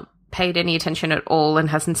has not paid any attention at all and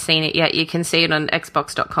hasn't seen it yet, you can see it on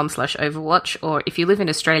xbox.com/Overwatch, or if you live in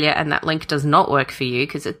Australia and that link does not work for you,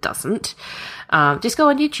 because it doesn't, just go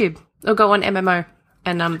on YouTube or go on MMO,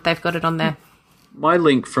 and they've got it on there. My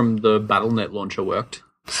link from the Battle.net launcher worked.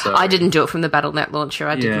 So I didn't do it from the Battle.net launcher.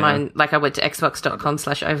 I did mine, I went to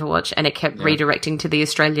xbox.com/Overwatch, and it kept redirecting to the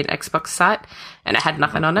Australian Xbox site, and it had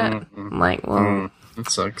nothing on it. I'm like, well... That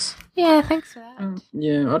sucks. Yeah, thanks for that.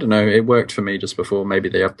 Yeah, I don't know. It worked for me just before. Maybe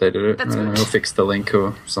they updated it. That's good. Or fixed the link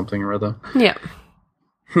or something or other. Yeah.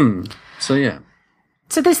 So, yeah.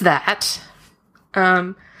 So there's that.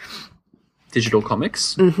 Digital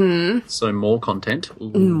comics. Mm-hmm. So more content.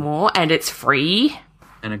 Ooh. More, and it's free.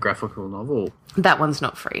 And a graphical novel. That one's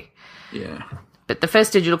not free. Yeah. But the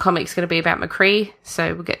first digital comic's going to be about McCree,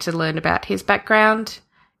 so we'll get to learn about his background.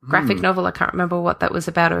 Graphic novel, I can't remember what that was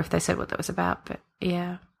about or if they said what that was about, but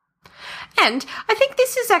yeah. And I think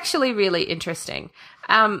this is actually really interesting.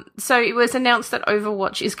 So it was announced that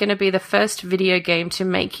Overwatch is going to be the first video game to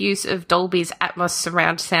make use of Dolby's Atmos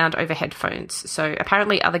surround sound over headphones. So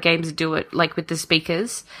apparently other games do it, like with the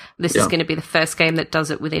speakers. This is going to be the first game that does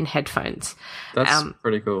it within headphones. That's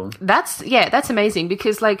pretty cool. That's amazing,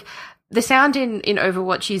 because like the sound in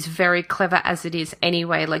Overwatch is very clever as it is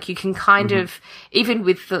anyway. Like you can kind of, even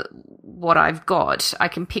with what I've got, I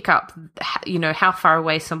can pick up, how far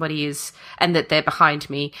away somebody is and that they're behind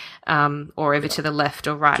me, or over to the left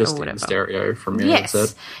or right just or whatever. Just in stereo from your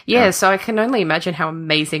headset. Yeah, so I can only imagine how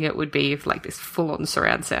amazing it would be if like this full-on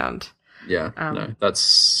surround sound. Yeah, no,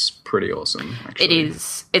 that's pretty awesome, actually. It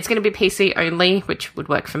is. It's going to be PC only, which would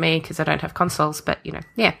work for me because I don't have consoles, but,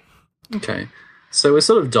 yeah. Okay. So we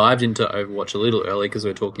sort of dived into Overwatch a little early because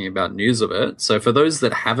we're talking about news of it. So for those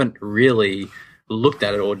that haven't really looked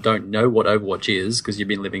at it or don't know what Overwatch is, because you've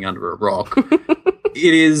been living under a rock,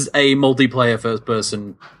 it is a multiplayer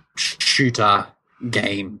first-person shooter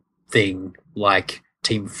game thing like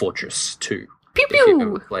Team Fortress 2. Pew If you've pew!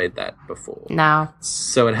 ever played that before. No.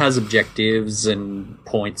 So it has objectives and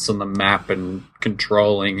points on the map and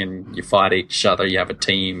controlling, and you fight each other, you have a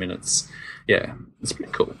team, and it's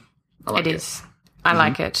pretty cool. I like it. It is. I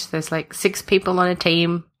like it. There's like 6 people on a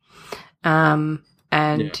team,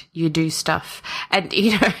 and you do stuff. And,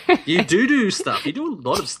 You do stuff. You do a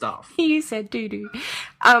lot of stuff. You said doo-doo.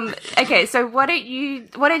 Okay, so why don't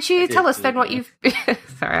you tell us then what you've...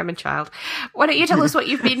 Sorry, I'm a child. Why don't you tell us what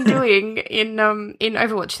you've been doing in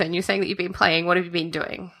Overwatch then? You're saying that you've been playing. What have you been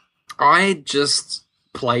doing? I just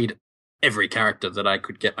played every character that I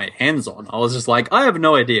could get my hands on. I was just like, I have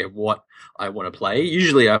no idea what I want to play.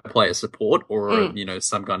 Usually I play a support or,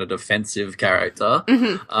 some kind of defensive character.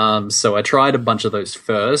 So I tried a bunch of those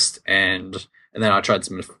first, and then I tried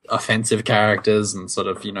some offensive characters and sort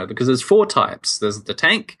of, because there's 4 types. There's the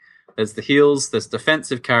tank, there's the heals, there's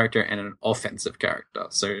defensive character, and an offensive character.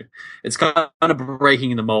 So it's kind of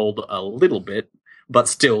breaking the mold a little bit, but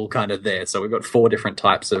still kind of there. So we've got 4 different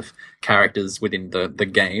types of characters within the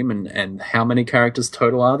game. And how many characters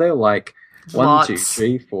total are there? Like 1, 2,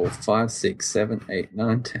 3, 4, 5, 6, 7, 8,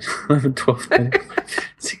 9, 10, 11, 12, 13,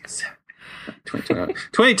 16, 17,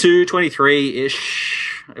 22,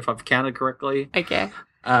 23-ish, if I've counted correctly. Okay.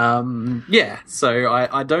 So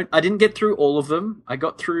I didn't get through all of them. I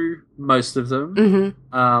got through most of them.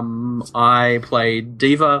 I played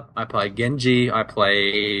D.Va, I played Genji, I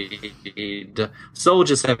played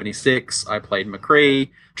Soldier 76, I played McCree,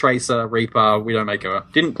 Tracer, Reaper,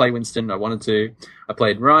 didn't play Winston, I wanted to. I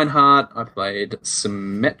played Reinhardt, I played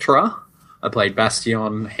Symmetra, I played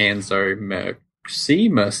Bastion, Hanzo,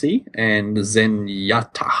 Mercy, and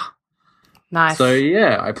Zenyatta. Nice. So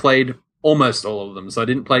yeah, I played almost all of them. So I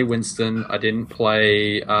didn't play Winston, I didn't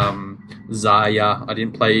play Zarya, I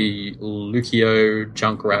didn't play Lucio,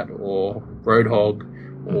 Junkrat, or Roadhog,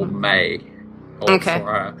 or Mei. Okay.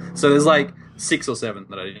 So there's like 6 or 7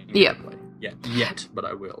 that I didn't play yet, but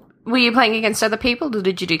I will. Were you playing against other people, or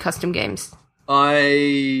did you do custom games?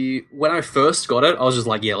 When I first got it, I was just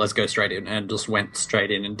like, yeah, let's go straight in, and just went straight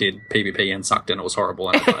in and did PvP and sucked in. It was horrible,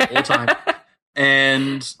 and I died all the time.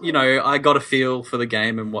 And, I got a feel for the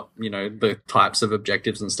game and what, the types of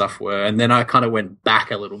objectives and stuff were. And then I kind of went back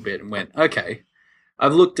a little bit and went, okay,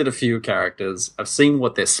 I've looked at a few characters. I've seen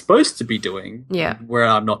what they're supposed to be doing. Yeah. Where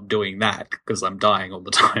I'm not doing that because I'm dying all the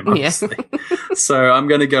time, obviously. So I'm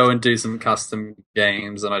going to go and do some custom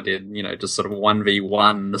games. And I did, just sort of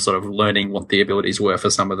 1v1, sort of learning what the abilities were for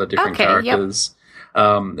some of the different characters.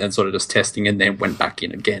 and sort of just testing, and then went back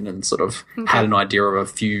in again and sort of had an idea of a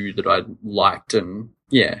few that I liked, and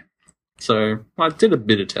yeah. So I did a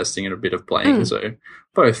bit of testing and a bit of playing, so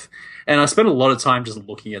both. And I spent a lot of time just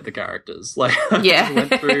looking at the characters. Like, I just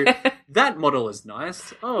went through, that model is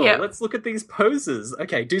nice. Oh, let's look at these poses.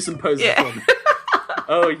 Okay, do some poses for me.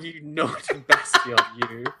 Oh, you naughty Bastion,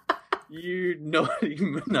 you. You naughty...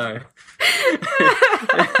 No.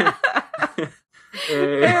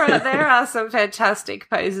 There are some fantastic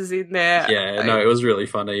poses in there. Yeah, no, it was really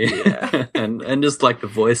funny. Yeah. and just like the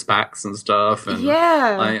voice packs and stuff. And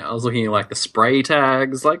I was looking at like the spray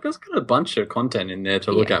tags. Like there's got a bunch of content in there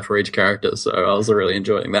to look at for each character. So I was really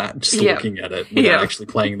enjoying that, just looking at it without actually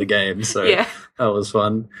playing the game. So that was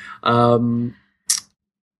fun.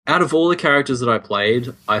 Out of all the characters that I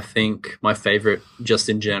played, I think my favorite, just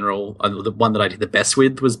in general, the one that I did the best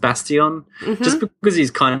with was Bastion. Just because he's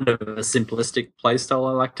kind of a simplistic playstyle,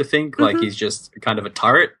 I like to think. Like, he's just kind of a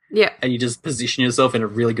turret. Yeah. And you just position yourself in a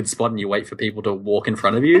really good spot and you wait for people to walk in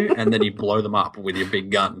front of you and then you blow them up with your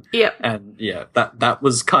big gun. Yeah. And yeah, that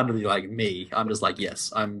was kind of like me. I'm just like,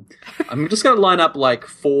 yes, I'm just going to line up like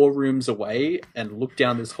 4 rooms away and look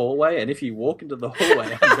down this hallway. And if you walk into the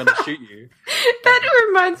hallway, I'm going to shoot you. That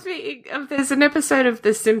reminds me of, there's an episode of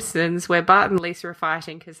The Simpsons where Bart and Lisa are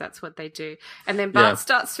fighting because that's what they do. And then Bart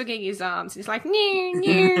starts swinging his arms. And he's like, new.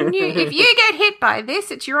 If you get hit by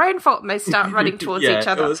this, it's your own fault. And they start running towards each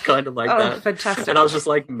other. It was kind of like that. Fantastic. And I was just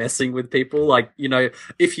like messing with people. Like, you know,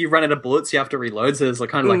 if you run out of bullets, you have to reload. So there's like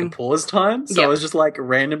kind of like a pause time. So I was just like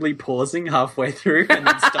randomly pausing halfway through and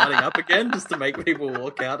then starting up again just to make people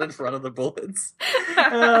walk out in front of the bullets.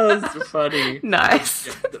 Oh, it's funny.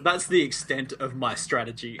 Nice. That's the extent of my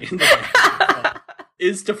strategy in the game.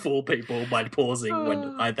 Is to fool people by pausing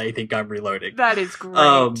when they think I'm reloading. That is great.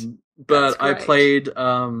 But I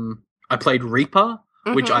played Reaper,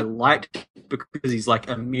 which I liked because he's like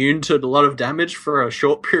immune to a lot of damage for a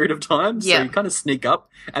short period of time. So you kind of sneak up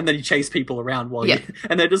and then you chase people around while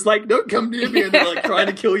and they're just like, don't come near me. And they're like trying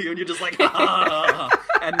to kill you and you're just like, ah.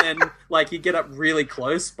 And then like you get up really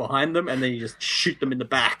close behind them and then you just shoot them in the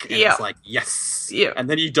back. And it's like, yes. Yeah. And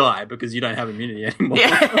then you die because you don't have immunity anymore.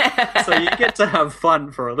 So you get to have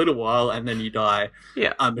fun for a little while and then you die.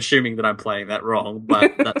 Yeah. I'm assuming that I'm playing that wrong,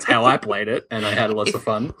 but that's how I played it and I had lots of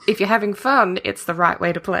fun. If you're having fun, it's the right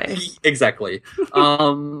way to play. Exactly.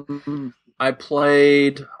 I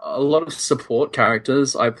played a lot of support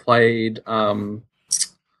characters. I played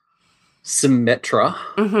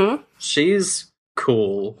Symmetra. She's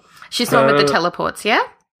cool. She's the one with the teleports, yeah?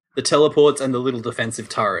 The teleports and the little defensive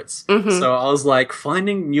turrets. So I was like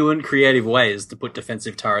finding new and creative ways to put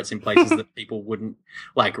defensive turrets in places that people wouldn't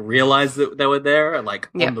like realize that they were there, like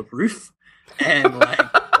on the roof and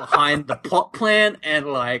like behind the plot plan and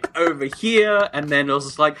like over here. And then I was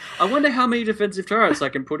just like, I wonder how many defensive turrets I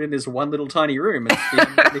can put in this one little tiny room and see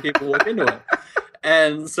how many people walk into it.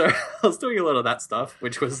 And so I was doing a lot of that stuff,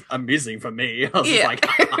 which was amusing for me. I was just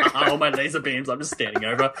like, all my laser beams, I'm just standing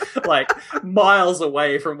over, like, miles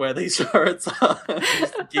away from where these turrets are,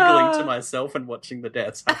 just giggling to myself and watching the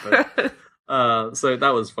deaths happen. So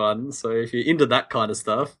that was fun. So if you're into that kind of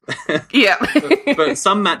stuff. But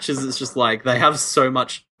some matches, it's just like, they have so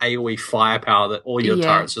much AoE firepower that all your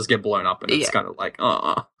turrets just get blown up, and it's kind of like,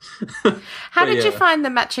 How did you find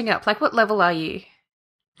the matching up? Like, what level are you?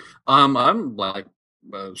 I'm like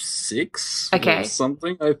 6 or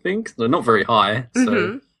something, I think. They're not very high.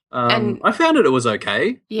 So and I found it was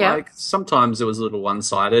okay. Yeah. Like sometimes it was a little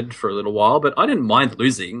one-sided for a little while, but I didn't mind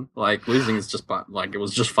losing. Like losing is just like it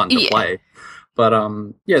was just fun to play. But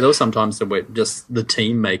there was sometimes that where just the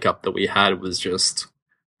team makeup that we had was just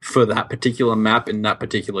for that particular map in that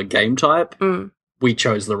particular game type. We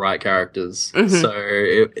chose the right characters.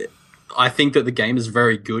 So I think that the game is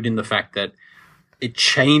very good in the fact that it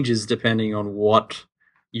changes depending on what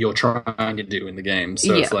you're trying to do in the game.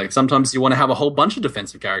 So it's like sometimes you want to have a whole bunch of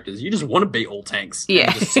defensive characters. You just want to be all tanks.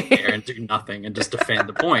 And just sit there and do nothing and just defend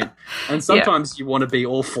the point. And sometimes you want to be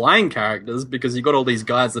all flying characters because you've got all these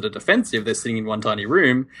guys that are defensive. They're sitting in one tiny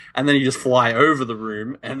room and then you just fly over the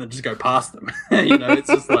room and then just go past them. It's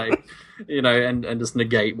just like, and just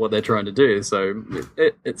negate what they're trying to do. So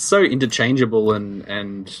it's so interchangeable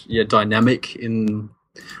and dynamic in...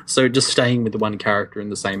 So just staying with the one character in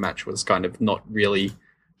the same match was kind of not really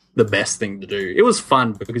the best thing to do. It was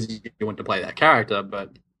fun because you want to play that character, but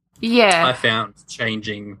I found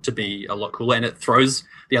changing to be a lot cooler, and it throws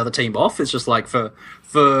the other team off. It's just like for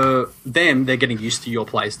them, they're getting used to your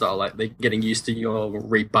playstyle. Like they're getting used to your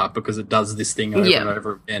Reaper because it does this thing over and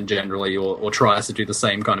over again generally, or tries to do the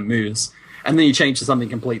same kind of moves. and then you change to something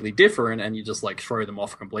completely different, and you just like throw them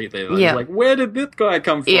off completely. Like, Yeah. like where did this guy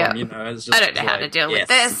come from? Yeah. You know, it's just I don't know how to deal with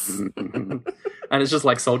this. and it's just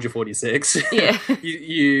like Soldier 46. Yeah.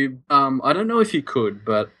 I don't know if you could,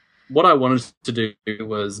 but what I wanted to do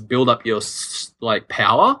was build up your like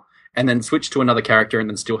power, and then switch to another character, and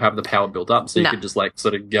then still have the power built up, so you No. could just like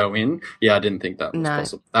sort of go in. Yeah, I didn't think that was No.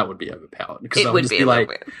 possible. That would be overpowered because It I would would just be be a little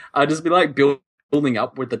like, bit. I'd just be like building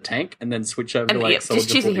up with the tank, and then switch over And, to like yep, just Soldier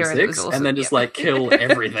choose a hero that 46, was awesome, and then just yep. like kill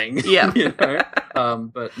everything. Yeah. You know.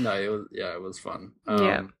 But no, it was fun.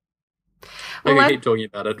 Yeah. I Well, could keep talking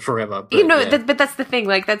about it forever. But, You know, yeah. but that's the thing.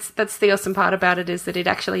 Like, that's the awesome part about it, is that it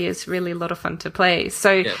actually is really a lot of fun to play.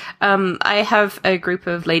 So, Yeah. I have a group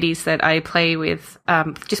of ladies that I play with,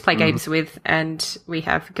 just play Mm-hmm. games with, and we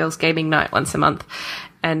have girls' gaming night once a month,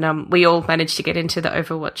 and we all managed to get into the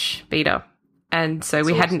Overwatch beta. And so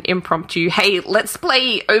we had an impromptu, hey, let's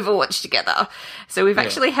play Overwatch together. So we've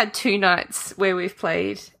actually had 2 nights where we've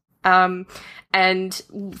played, and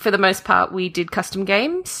for the most part, we did custom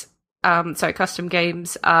games. So custom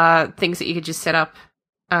games are things that you could just set up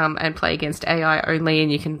and play against AI only,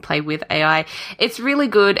 and you can play with AI. It's really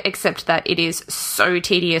good, except that it is so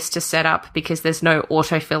tedious to set up because there's no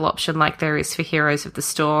autofill option like there is for Heroes of the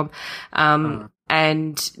Storm.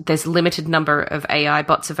 And there's a limited number of AI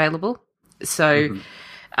bots available. So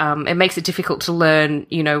it makes it difficult to learn,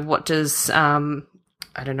 you know, what does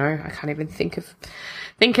I don't know, I can't even think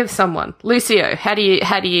of someone. Lucio, how do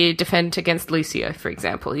you defend against Lucio, for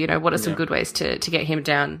example? You know, what are some good ways to get him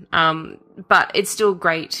down? But it's still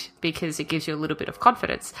great because it gives you a little bit of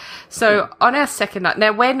confidence. So on our second night,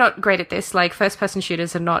 now we're not great at this, like first person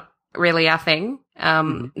shooters are not really our thing.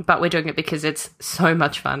 But we're doing it because it's so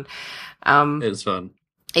much fun. It's fun.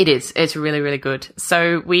 It is. It's really, really good.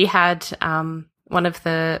 So we had one of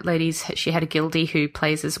the ladies, she had a guildie who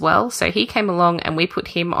plays as well. So he came along and we put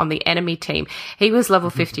him on the enemy team. He was level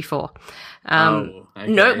 54. Okay.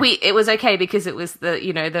 No, it was okay because it was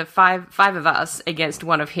the five of us against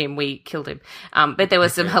one of him. We killed him. But there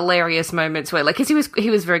was some hilarious moments where, like, cause he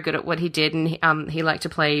was very good at what he did, and he liked to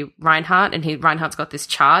play Reinhardt, and Reinhardt's got this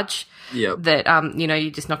charge. That,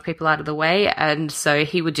 you just knock people out of the way. And so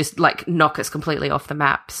he would just like knock us completely off the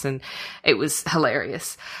maps, and it was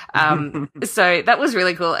hilarious. So that was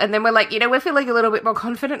really cool. And then we're like, we're feeling a little bit more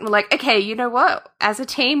confident. We're like, okay, you know what? As a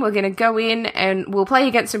team, we're going to go in and we'll play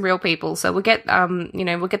against some real people. So we'll get,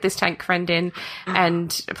 we'll get this tank friend in and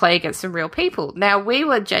play against some real people. Now we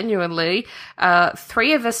were genuinely,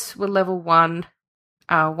 3 of us were level 1.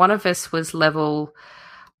 One of us was level,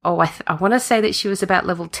 I want to say that she was about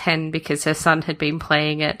level 10 because her son had been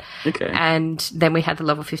playing it. Okay. And then we had the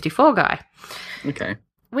level 54 guy. Okay.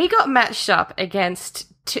 We got matched up against,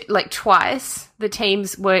 twice. The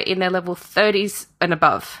teams were in their level 30s and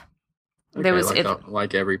above. Okay, There was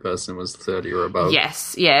like every person was 30 or above.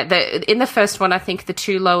 Yes, yeah. In the first one, I think the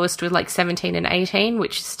 2 lowest were like 17 and 18,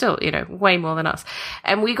 which is still, way more than us.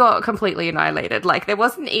 And we got completely annihilated. Like, there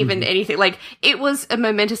wasn't even anything. Like, it was a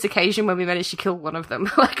momentous occasion when we managed to kill one of them.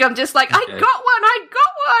 Like, I'm just like, I got one!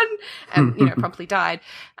 And, promptly died.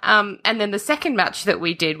 And then the second match that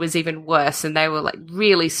we did was even worse, and they were like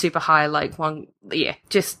really super high, like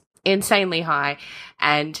just insanely high,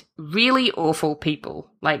 and really awful people.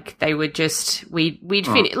 Like, they were just, we'd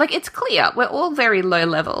finish, like, it's clear we're all very low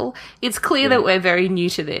level. It's clear that we're very new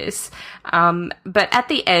to this. But at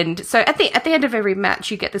the end, so at the end of every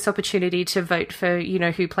match, you get this opportunity to vote for,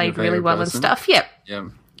 who played really well and stuff. Yep. Yeah.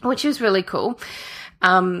 Which is really cool.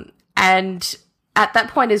 And at that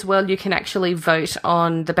point as well, you can actually vote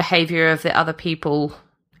on the behavior of the other people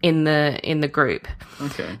in the group.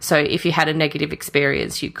 Okay. So if you had a negative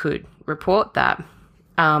experience, you could report that.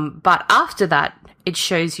 But after that, it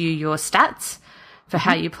shows you your stats for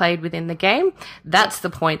how you played within the game. That's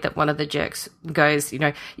the point that one of the jerks goes,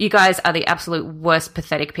 you guys are the absolute worst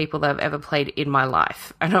pathetic people that I've ever played in my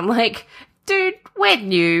life. And I'm like, dude, we're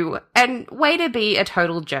new, and way to be a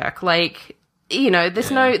total jerk. Like,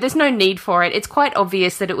 there's no need for it. It's quite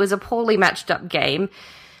obvious that it was a poorly matched up game.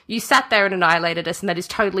 You sat there and annihilated us, and that is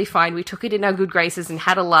totally fine. We took it in our good graces and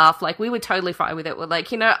had a laugh. Like, we were totally fine with it. We're like,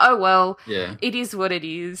 oh, well, it is what it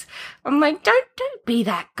is. I'm like, don't be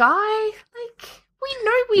that guy. Like, we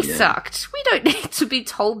know we sucked. We don't need to be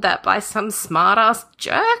told that by some smart-ass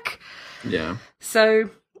jerk. Yeah. So,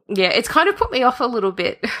 yeah, it's kind of put me off a little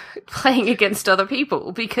bit playing against other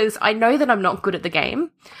people, because I know that I'm not good at the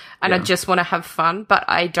game, and I just want to have fun, but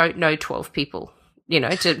I don't know 12 people,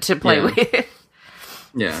 to play with.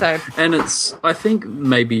 Yeah. So, and I think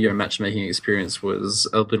maybe your matchmaking experience was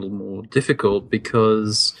a little more difficult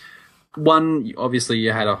because, one, obviously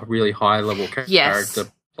you had a really high level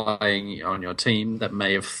character playing on your team that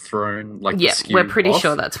may have thrown like the Yeah, skew we're pretty off.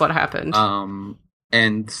 sure that's what happened.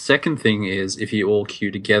 And second thing is, if you all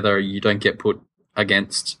queue together, you don't get put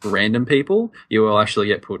against random people. You will actually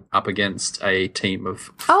get put up against a team of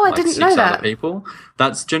Oh, I like didn't 6 know other that. people.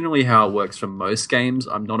 That's generally how it works for most games.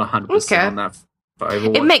 I'm not 100% Okay. on that for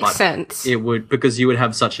Overwatch. It makes but sense. It would, because you would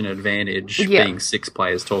have such an advantage Yeah. being 6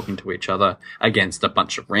 players talking to each other against a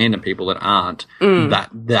bunch of random people that aren't. Mm.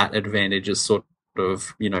 That advantage is sort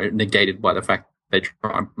of, negated by the fact they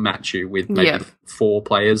try and match you with maybe Yeah. 4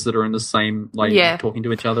 players that are in the same, like, Yeah. talking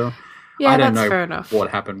to each other. Yeah, I don't that's know fair enough. what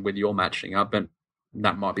happened with your matching up, but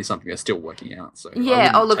that might be something they're still working out. So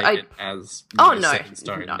Yeah, I wouldn't take it as no, set in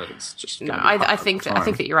stone no. that it's just No, gonna be I hard think all I the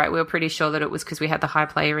think time. that you're right. We were pretty sure that it was because we had the high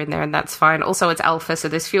player in there, and that's fine. Also, it's alpha, so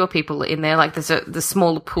there's fewer people in there. Like there's the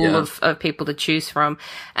smaller pool Yeah. of people to choose from,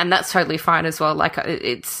 and that's totally fine as well. Like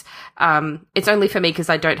it's only for me because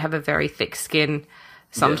I don't have a very thick skin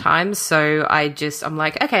sometimes. So I'm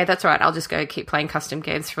like, okay, that's all right. I'll just go keep playing custom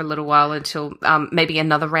games for a little while until maybe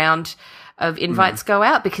another round of invites go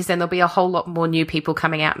out, because then there'll be a whole lot more new people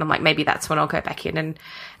coming out, and I'm like, maybe that's when I'll go back in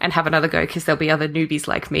and have another go, because there'll be other newbies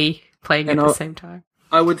like me playing at the same time.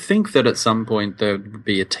 I would think that at some point there would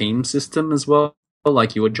be a team system as well.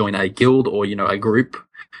 Like you would join a guild or, a group,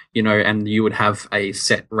 and you would have a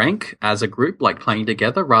set rank as a group, like playing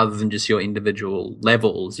together rather than just your individual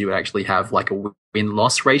levels. You would actually have like a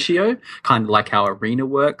win-loss ratio, kind of like how Arena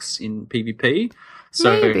works in PvP.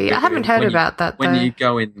 So Maybe. I haven't heard about that, when though. you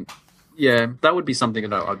go in, yeah, that would be something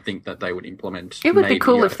that I'd think that they would implement. It would be maybe,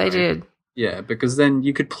 cool I if don't they know. did. Yeah, because then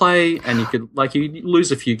you could play and you could, like, you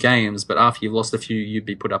lose a few games, but after you've lost a few, you'd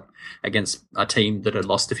be put up against a team that had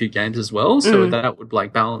lost a few games as well. So that would,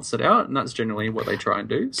 like, balance it out, and that's generally what they try and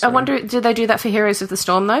do. So. I wonder, did they do that for Heroes of the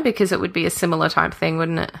Storm, though? Because it would be a similar type thing,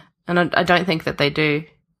 wouldn't it? And I don't think that they do.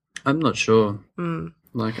 I'm not sure. Mm.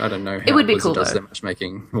 Like, I don't know how It would be Blizzard cool, does though. their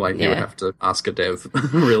matchmaking. Like, you Yeah. would have to ask a dev,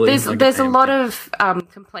 really. There's a lot of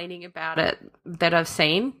complaining about it that I've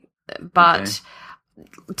seen, but... Okay.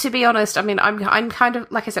 To be honest, I mean, I'm kind of,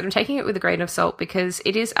 like I said, I'm taking it with a grain of salt because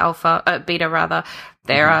it is beta rather.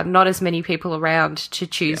 There are not as many people around to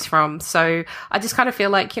choose from. So I just kind of feel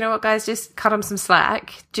like, you know what, guys, just cut them some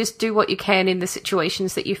slack. Just do what you can in the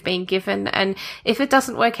situations that you've been given. And if it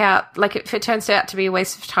doesn't work out, like if it turns out to be a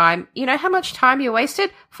waste of time, you know how much time you wasted?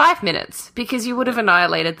 5 minutes, because you would have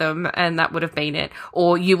annihilated them and that would have been it.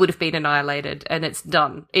 Or you would have been annihilated and it's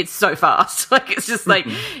done. It's so fast. Like, it's just like,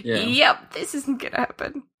 yep, this isn't going to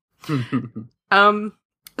happen.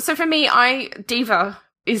 So for me, D.Va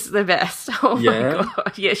is the best. Oh my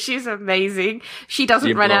god. Yeah, she's amazing. She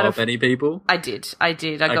doesn't run out of any people. I did.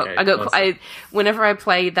 Okay, I whenever I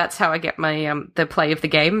play, that's how I get my the play of the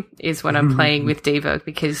game, is when I'm playing with D.Va,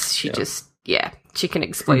 because she just she can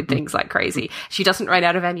explode things like crazy. She doesn't run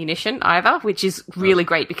out of ammunition either, which is really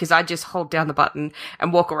great, because I just hold down the button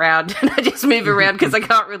and walk around and I just move around because I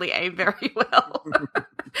can't really aim very well.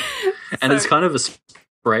 And it's kind of a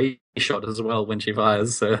spray shot as well when she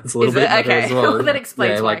fires, so it's a little bit better okay? as well. Well, that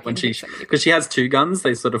explains why. Like when because she has 2 guns,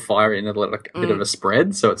 they sort of fire in a bit of a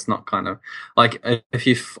spread, so it's not kind of like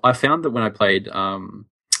I found that when I played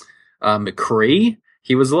McCree,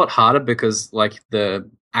 he was a lot harder because like the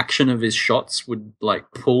action of his shots would like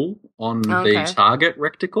pull on the target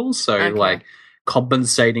reticle, so like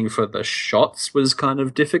compensating for the shots was kind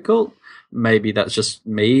of difficult. Maybe that's just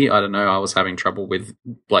me. I don't know. I was having trouble with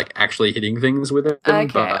like actually hitting things with it. Okay,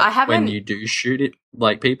 but when you do shoot it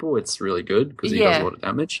like people, it's really good because he does a lot of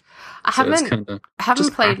damage. I haven't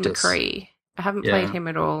played practice. McCree. I haven't played him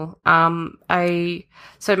at all.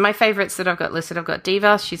 So my favorites that I've got listed, I've got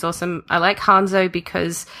D.Va. She's awesome. I like Hanzo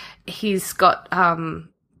because he's got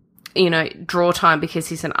draw time because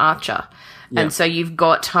he's an archer, and so you've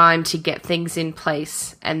got time to get things in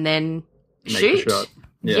place and then shoot.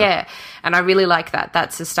 Yeah, and I really like that.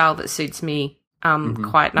 That's a style that suits me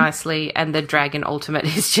quite nicely, and the dragon ultimate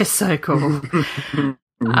is just so cool.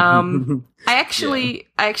 I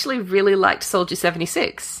actually really liked Soldier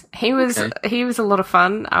 76. He was a lot of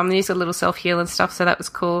fun. He's a little self heal and stuff, so that was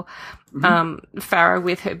cool. Farah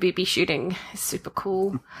with her BB shooting is super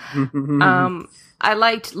cool. I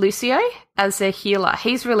liked Lucio as a healer.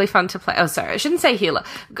 He's really fun to play. Oh, sorry, I shouldn't say healer.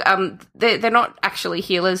 They're not actually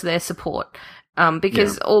healers; they're support.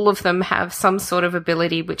 Because all of them have some sort of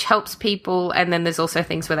ability which helps people, and then there's also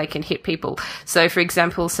things where they can hit people. So, for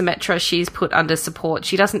example, Symmetra, she's put under support.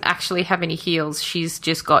 She doesn't actually have any heals. She's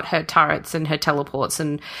just got her turrets and her teleports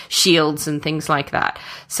and shields and things like that.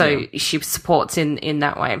 So she supports in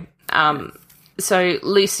that way. So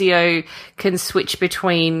Lucio can switch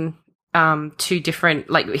between 2 different,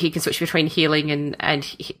 like he can switch between healing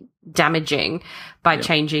and damaging by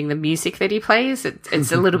changing the music that he plays.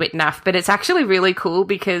 It's a little bit naff, but it's actually really cool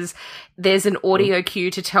because there's an audio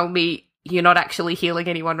cue to tell me you're not actually healing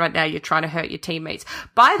anyone right now. You're trying to hurt your teammates.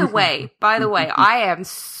 By the way, I am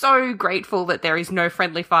so grateful that there is no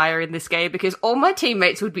friendly fire in this game because all my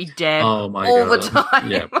teammates would be dead all the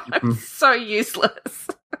time. Yeah. I'm so useless.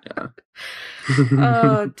 Yeah.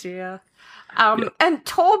 Oh dear. And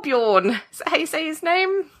Torbjorn, is that how you say his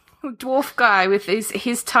name? Dwarf guy with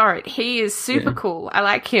his turret. He is super cool. I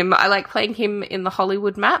like him. I like playing him in the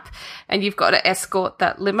Hollywood map. And you've got to escort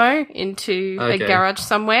that limo into a garage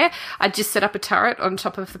somewhere. I just set up a turret on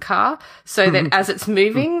top of the car so that as it's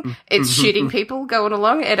moving, it's shooting people going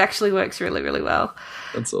along. It actually works really, really well.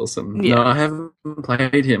 That's awesome. Yeah. No, I haven't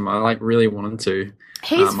played him. I really wanted to.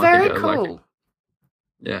 He's very cool.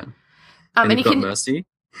 Yeah. And you've got Mercy.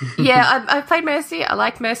 Yeah, I've played Mercy. I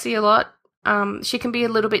like Mercy a lot. She can be a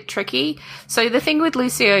little bit tricky. So the thing with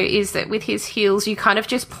Lucio is that with his heals, you kind of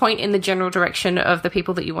just point in the general direction of the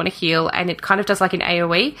people that you want to heal, and it kind of does like an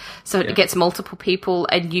AoE. So it gets multiple people,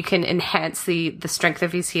 and you can enhance the strength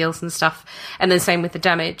of his heals and stuff. And then same with the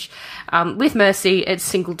damage. With Mercy, it's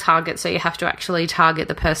single target, so you have to actually target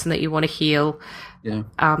the person that you want to heal. Yeah.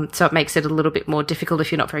 So it makes it a little bit more difficult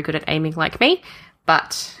if you're not very good at aiming like me.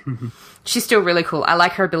 But she's still really cool. I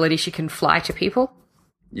like her ability. She can fly to people.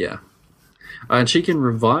 Yeah. And she can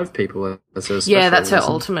revive people as her special. Yeah, that's her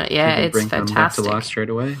ultimate. Yeah, it's fantastic. Bring them back to life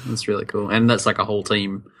straight away. It's really cool. And that's like a whole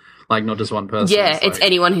team, like not just one person. Yeah, it's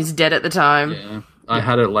anyone who's dead at the time. Yeah. I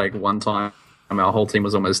had it like one time. Our whole team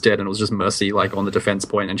was almost dead, and it was just Mercy like on the defense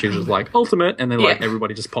point, and she was just like ultimate, and then like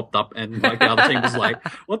everybody just popped up, and like the other team was like,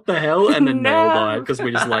 "What the hell?" And then they all died because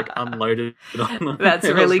we just like unloaded on them. That's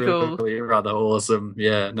really cool. Really rather awesome.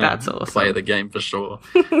 Yeah, no, that's awesome. Play the game for sure.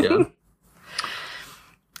 Yeah.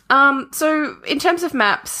 So in terms of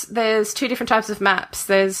maps, there's two different types of maps.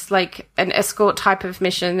 There's like an escort type of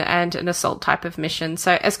mission and an assault type of mission.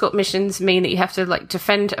 So escort missions mean that you have to like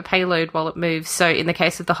defend a payload while it moves. So in the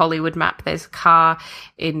case of the Hollywood map, there's a car.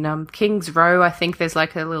 In King's Row, I think there's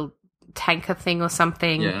like a little tanker thing or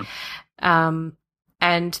something. Yeah. And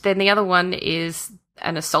then the other one is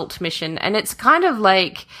an assault mission, and it's kind of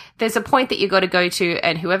like there's a point that you got to go to,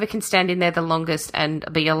 and whoever can stand in there the longest and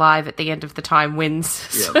be alive at the end of the time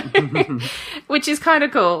wins. Yep. Which is kind of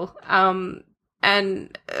cool. I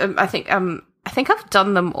think I've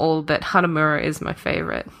done them all, but Hanamura is my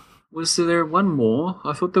favorite. Was there one more?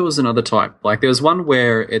 I thought there was another type. Like, there's one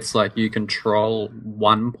where it's like you control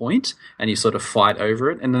one point and you sort of fight over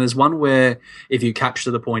it. And then there's one where if you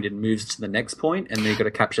capture the point, it moves to the next point, and then you've got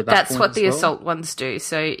to capture that point. That's what the assault ones do.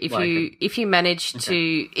 So if you manage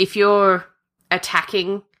to, if you're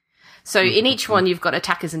attacking, so in each one you've got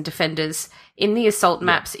attackers and defenders. In the assault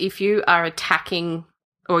maps, if you are attacking,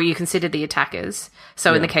 or you consider the attackers.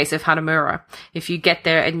 So in the case of Hanamura, if you get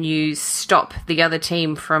there and you stop the other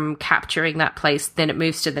team from capturing that place, then it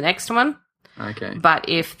moves to the next one. Okay. But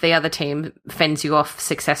if the other team fends you off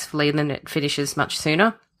successfully, then it finishes much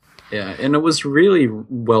sooner. Yeah, and it was really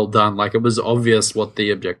well done. Like, it was obvious what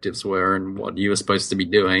the objectives were and what you were supposed to be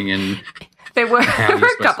doing. And there were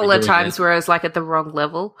a couple of times where I was like at the wrong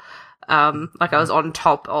level. Like I was on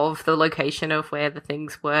top of the location of where the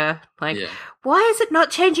things were. Like, why is it not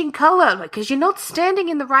changing color? Like, because you're not standing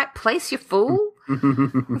in the right place, you fool.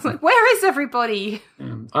 It's like, where is everybody?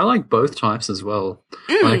 I like both types as well.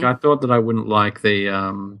 Like, I thought that I wouldn't like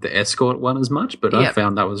the escort one as much, but I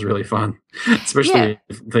found that was really fun. Especially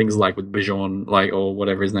things like with Bjorn, like, or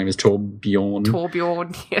whatever his name is, Torbjorn.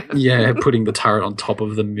 Yeah, putting the turret on top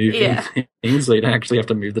of the moving thing, so you don't actually have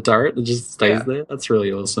to move the turret. It just stays there. That's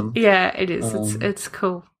really awesome. Yeah, it is. It's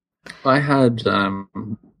cool. I had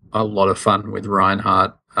a lot of fun with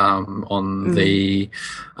Reinhardt on the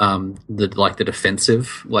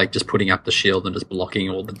defensive, like just putting up the shield and just blocking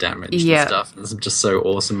all the damage and stuff. It's just so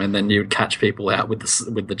awesome. And then you would catch people out with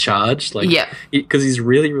the charge, like because he's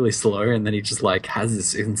really, really slow, and then he just like has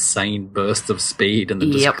this insane burst of speed and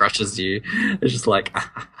then just crushes you. It's just like.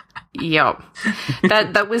 Yep.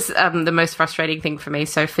 That was the most frustrating thing for me.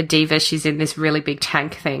 So for D.Va, she's in this really big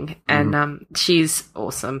tank thing, and she's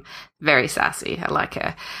awesome, very sassy. I like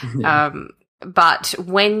her. But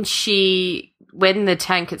when the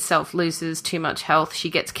tank itself loses too much health, she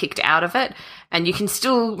gets kicked out of it, and you can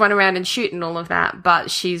still run around and shoot and all of that, but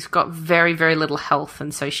she's got very, very little health,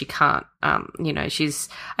 and so she can't, I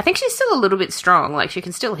think she's still a little bit strong, like she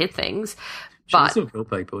can still hit things. She can but still kill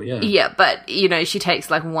people, yeah. yeah, but she takes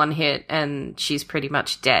like one hit and she's pretty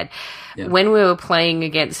much dead. Yeah. When we were playing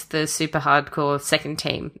against the super hardcore second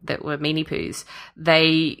team that were Meanie Poos,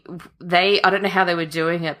 they I don't know how they were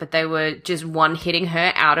doing it, but they were just one hitting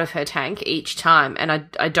her out of her tank each time, and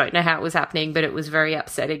I don't know how it was happening, but it was very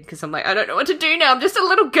upsetting because I'm like, I don't know what to do now. I'm just a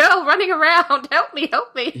little girl running around. Help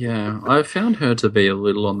me. Yeah, I found her to be a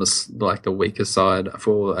little on the weaker side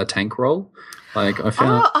for a tank role. Like I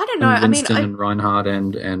found, I don't know. Winston and Reinhardt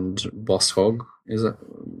and Boss Hog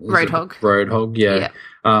Roadhog. Roadhog, yeah.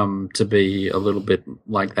 To be a little bit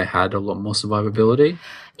like they had a lot more survivability.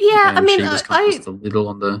 Yeah, and she was kind of just a little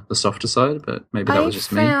on the softer side, but maybe that was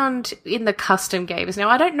just me. I found in the custom games now.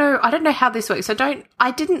 I don't know how this works.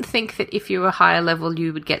 I didn't think that if you were higher level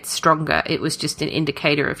you would get stronger. It was just an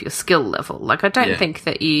indicator of your skill level. Like I don't think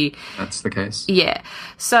that you. That's the case. Yeah.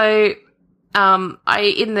 So.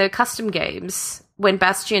 In the custom games, when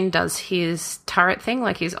Bastion does his turret thing,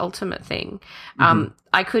 like his ultimate thing,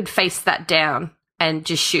 I could face that down and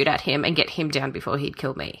just shoot at him and get him down before he'd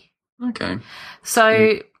kill me. Okay.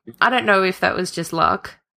 So I don't know if that was just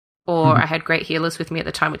luck or I had great healers with me at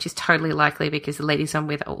the time, which is totally likely because the ladies I'm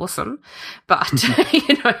with are awesome. But,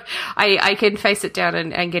 I can face it down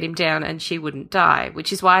and get him down and she wouldn't die,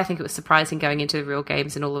 which is why I think it was surprising going into the real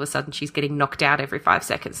games and all of a sudden she's getting knocked out every 5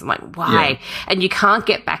 seconds. I'm like, why? Yeah. And you can't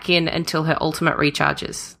get back in until her ultimate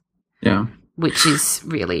recharges. Yeah. Which is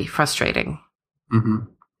really frustrating. Mm-hmm.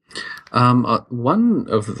 One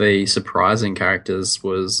of the surprising characters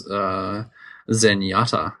was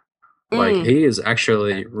Zenyatta. Like, he is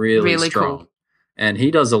actually really strong. Cool. And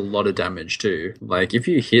he does a lot of damage too. Like, if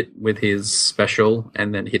you hit with his special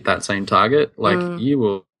and then hit that same target, like,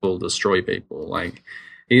 you will destroy people. Like,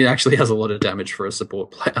 he actually has a lot of damage for a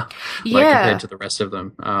support player, compared to the rest of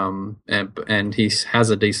them. And he has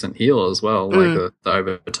a decent heal as well, like the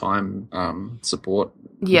over time support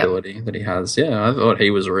ability that he has. Yeah, I thought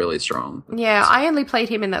he was really strong. Yeah, I only played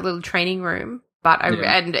him in that little training room. But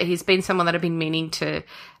and he's been someone that I've been meaning to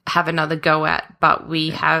have another go at. But we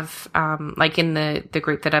have, like in the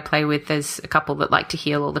group that I play with, there's a couple that like to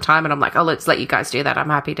heal all the time. And I'm like, let's let you guys do that. I'm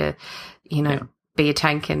happy to, be a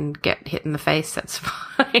tank and get hit in the face. That's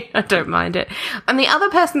fine. I don't mind it. And the other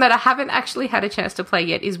person that I haven't actually had a chance to play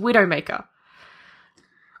yet is Widowmaker.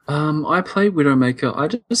 I played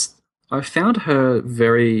Widowmaker. I found her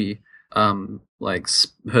very, her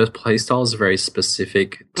playstyle is very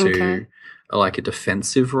specific to like a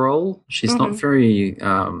defensive role. She's not very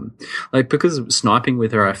because sniping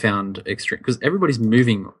with her I found extreme because everybody's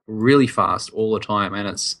moving really fast all the time and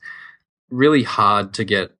it's really hard to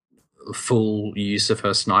get full use of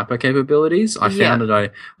her sniper capabilities. I found that I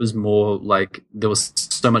was more like there was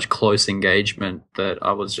so much close engagement that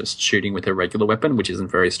I was just shooting with her regular weapon, which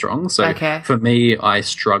isn't very strong. So for me, I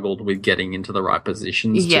struggled with getting into the right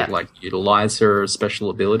positions to like utilize her special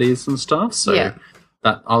abilities and stuff. So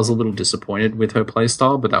that I was a little disappointed with her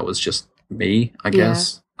playstyle, but that was just me, I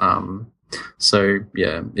guess.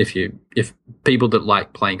 If people that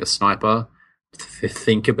like playing a sniper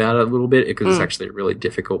think about it a little bit, because it's actually a really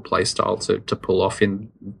difficult playstyle to pull off in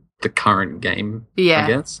the current game, I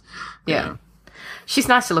guess. Yeah. She's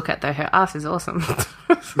nice to look at, though. Her ass is awesome.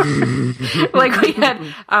 Like we had...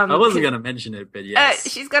 I wasn't going to mention it, but yes.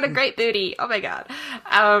 She's got a great booty. Oh, my God.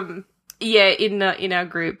 In our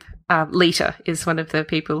group... Lita is one of the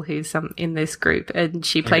people who's in this group, and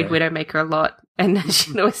she played Widowmaker a lot, and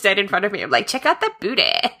she always stayed in front of me. I'm like, check out that booty.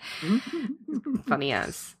 Funny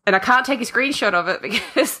as. And I can't take a screenshot of it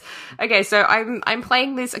because, so I'm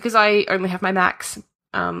playing this because I only have my Macs.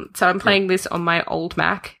 So I'm playing this on my old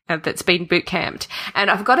Mac that's been boot camped. And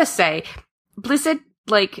I've got to say, Blizzard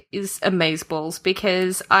is amazeballs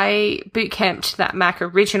because I boot camped that Mac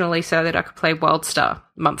originally so that I could play WildStar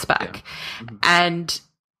months back. Yeah. And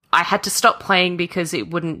I had to stop playing because it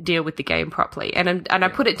wouldn't deal with the game properly. And I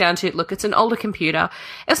put it down to, look, it's an older computer.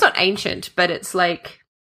 It's not ancient, but it's like,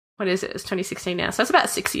 what is it? It's 2016 now. So it's about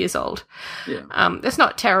 6 years old. Yeah. It's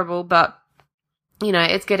not terrible, but,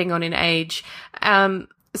 it's getting on in age.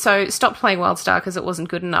 So stopped playing WildStar because it wasn't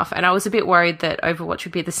good enough. And I was a bit worried that Overwatch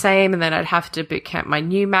would be the same and then I'd have to boot camp my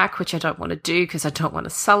new Mac, which I don't want to do because I don't want to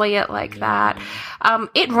sully it like that.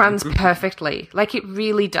 It runs perfectly. Like it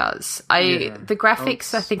really does. The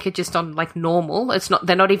graphics I think are just on like normal.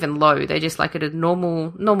 They're not even low. They're just like at a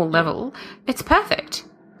normal level. It's perfect.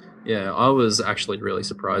 Yeah, I was actually really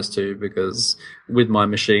surprised too because with my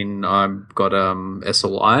machine I've got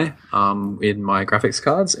SLI in my graphics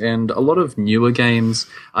cards, and a lot of newer games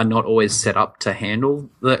are not always set up to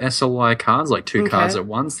handle the SLI cards, like two cards at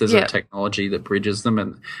once. There's a technology that bridges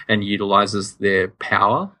them and utilizes their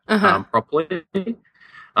power properly.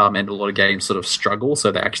 and a lot of games sort of struggle,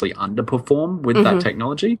 so they actually underperform with that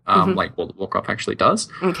technology, like World of Warcraft actually does.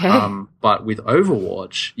 Okay. But with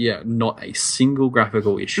Overwatch, not a single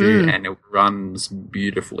graphical issue, and it runs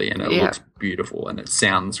beautifully, and it looks beautiful, and it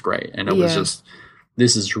sounds great, and it was just.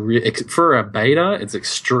 This is for a beta. It's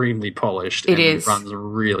extremely polished. It runs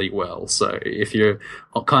really well. So if you're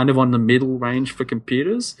kind of on the middle range for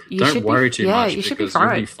computers, don't worry too much because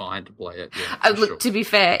you'll be fine to play it. Yeah, look, to be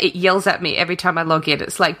fair, it yells at me every time I log in.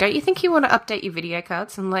 It's like, don't you think you want to update your video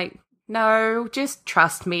cards? I'm like, no, just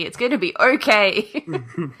trust me. It's going to be okay.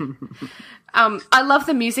 I love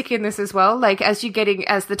the music in this as well. Like as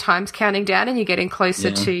the time's counting down and you're getting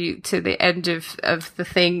closer to the end of the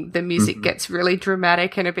thing, the music gets really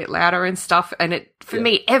dramatic and a bit louder and stuff. And for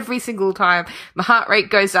me, every single time my heart rate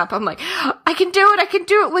goes up, I'm like, I can do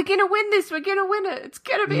it. We're going to win this. We're going to win it. It's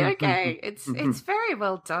going to be okay. It's very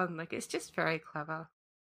well done. Like it's just very clever.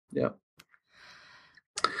 Yeah.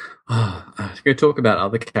 I'm going to talk about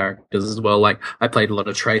other characters as well. Like I played a lot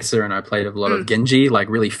of Tracer and I played a lot of Genji, like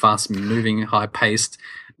really fast moving, high paced,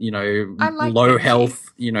 low Genji.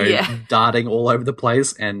 Health, darting all over the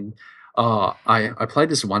place. And I played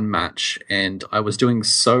this one match and I was doing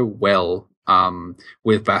so well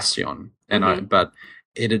with Bastion, and but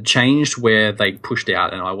it had changed where they pushed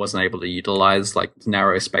out and I wasn't able to utilize like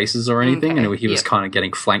narrow spaces or anything, and he was kind of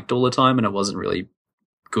getting flanked all the time, and it wasn't really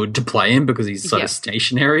good to play him because he's sort of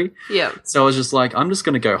stationary. Yeah. So I was just like, I'm just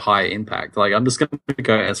going to go high impact. Like I'm just going to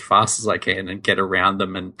go as fast as I can and get around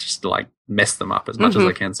them and just like mess them up as much as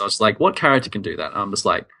I can. So I was like, what character can do that? And I'm just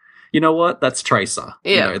like, you know what? That's Tracer.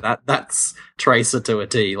 Yeah. That's Tracer to a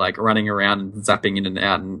T, like running around and zapping in and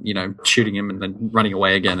out and, shooting him and then running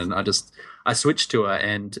away again. And I switched to her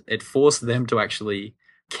and it forced them to actually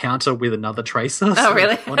counter with another Tracer. Oh,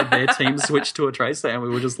 really? One of their teams switched to a Tracer and we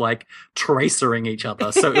were just like tracering each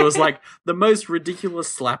other. So it was like the most ridiculous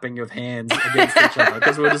slapping of hands against each other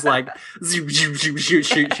because we were just like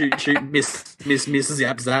shoot, miss,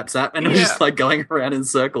 zap, zap. And it was just like going around in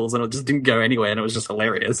circles and it just didn't go anywhere and it was just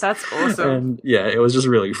hilarious. That's awesome. And it was just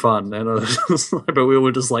really fun. And but we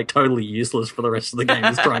were just like totally useless for the rest of the game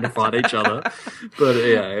just trying to fight each other. But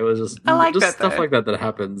it was just, I like that, stuff like that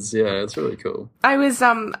happens. Yeah, it's really cool. I was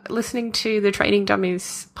listening to the Training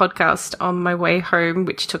Dummies podcast on my way home,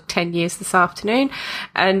 which took 10 years this afternoon,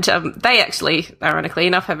 and they actually, ironically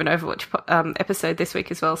enough, have an Overwatch episode this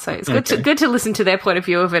week as well, so it's good to listen to their point of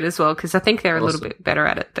view of it as well, because I think they're a little bit better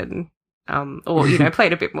at it than or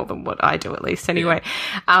played a bit more than what I do at least anyway.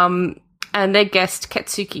 And their guest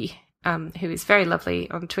Ketsuki, who is very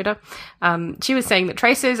lovely on Twitter, she was saying that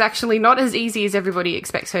Tracer is actually not as easy as everybody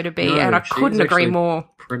expects her to be, and I couldn't agree more.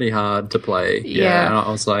 Pretty hard to play. And I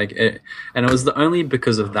was like, and it was only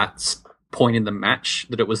because of that point in the match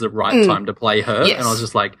that it was the right time to play her, and I was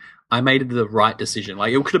just like, I made the right decision.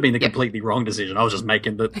 Like it could have been the completely wrong decision. I was just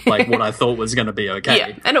making what I thought was going to be okay.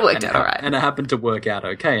 Yeah, and it worked out all right. And it happened to work out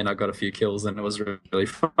okay, and I got a few kills, and it was really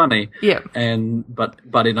funny. Yeah.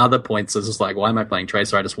 But in other points, it's just like, why am I playing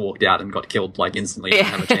Tracer? I just walked out and got killed like instantly. Didn't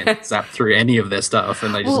have a chance to zap through any of their stuff,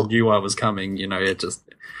 and they just knew I was coming. It just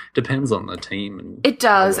depends on the team. And it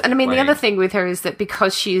does. And I mean, the other thing with her is that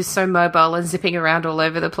because she is so mobile and zipping around all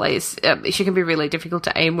over the place, she can be really difficult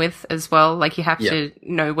to aim with as well. Like you have to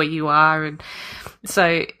know where you are. And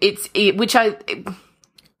so which I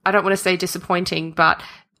don't want to say disappointing, but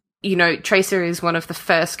Tracer is one of the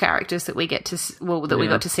first characters that we get to, we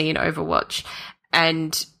got to see in Overwatch.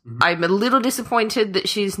 And I'm a little disappointed that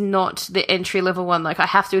she's not the entry level one. Like I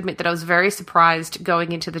have to admit that I was very surprised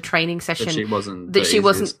going into the training session that she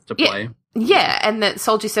wasn't to play. Yeah, and that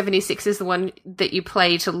Soldier 76 is the one that you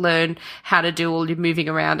play to learn how to do all your moving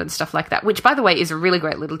around and stuff like that, which by the way is a really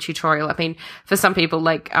great little tutorial. I mean, for some people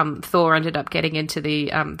like Thor ended up getting into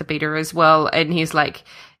the beta as well, and he's like,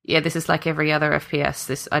 yeah, this is like every other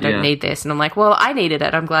FPS. I don't need this. And I'm like, well, I needed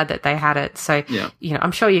it. I'm glad that they had it. So,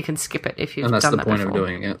 I'm sure you can skip it if you've done that before. And that's the point of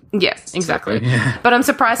doing it. Yeah, exactly. Yeah. But I'm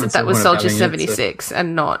surprised that was Soldier 76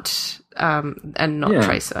 and not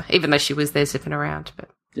Tracer, even though she was there zipping around. But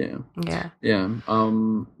yeah.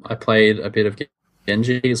 I played a bit of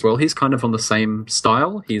Genji as well. He's kind of on the same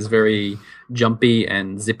style. He's very jumpy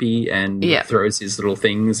and zippy and throws his little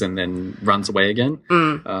things and then runs away again.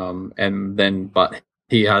 But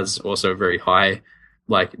he has also very high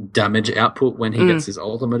damage output when he gets his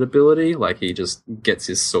ultimate ability. Like he just gets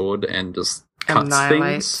his sword and just cuts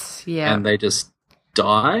things, and they just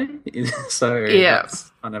die. So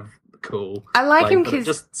that's kind of cool. I like him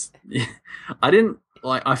because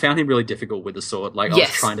I found him really difficult with the sword. Like I was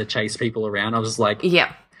trying to chase people around. I was like,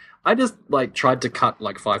 I just like tried to cut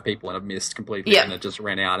like 5 people and I missed completely, Yeah. and it just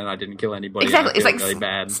ran out, and I didn't kill anybody. Exactly. And I It's feel like, really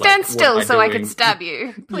bad. stand Like, still what am so I doing? can stab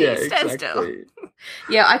you. Please, stand still.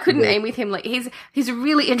 Yeah, I couldn't Yeah. aim with him. Like he's a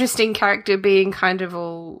really interesting character, being kind of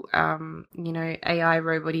all AI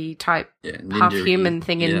robot-y type, Yeah, half ninja-y. human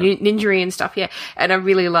thing, and Yeah. ninja-y and stuff. Yeah, and I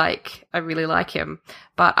really like him,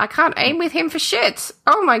 but I can't aim with him for shit.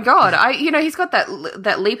 Oh my god! He's got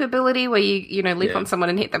that leap ability where you leap Yeah. on someone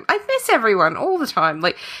and hit them. I miss everyone all the time.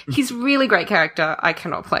 Like he's really great character. I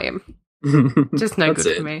cannot play him. Just no That's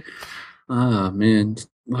good it. for me. Oh man,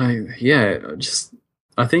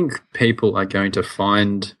 I think people are going to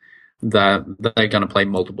find that they're going to play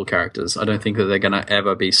multiple characters. I don't think that they're going to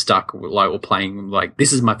ever be stuck with, like, or playing like,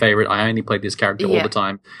 this is my favorite. I only play this character all Yeah. the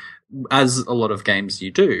time. As a lot of games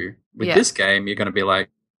you do with Yeah. this game, you're going to be like,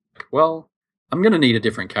 well, I'm going to need a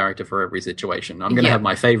different character for every situation. I'm going to Yeah. have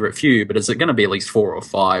my favorite few, but is it going to be at least 4 or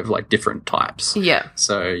 5 like different types? Yeah.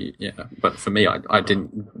 So yeah, but for me, I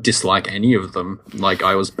didn't dislike any of them. Like,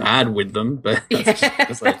 I was bad with them, but that's just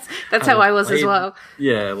because That's how I was as played- well.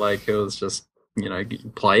 Yeah, like it was just,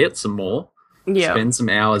 play it some more, Yeah. spend some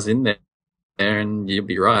hours in there, and you'll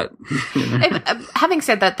be right. Having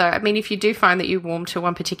said that, though, I mean, if you do find that you warm to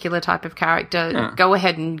one particular type of character, Yeah. go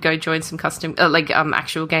ahead and go join some custom,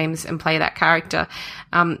 actual games and play that character.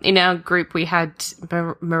 In our group, we had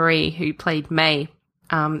Marie, who played May.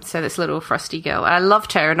 So this little frosty girl. I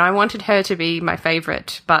loved her and I wanted her to be my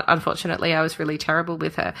favorite, but unfortunately I was really terrible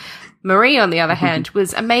with her. Marie, on the other hand,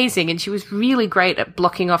 was amazing, and she was really great at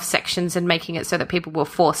blocking off sections and making it so that people were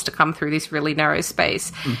forced to come through this really narrow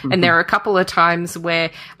space. And there were a couple of times where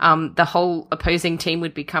the whole opposing team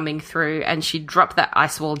would be coming through and she'd drop that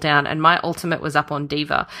ice wall down, and my ultimate was up on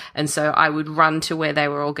Diva. And so I would run to where they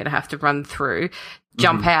were all going to have to run through,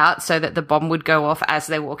 jump out so that the bomb would go off as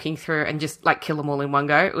they're walking through, and just like kill them all in one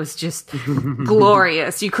go. It was just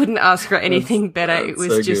glorious. You couldn't ask for anything better. It was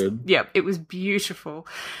so just, good. yeah, it was beautiful.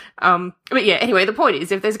 But yeah, anyway, the point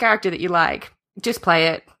is, if there's a character that you like, just play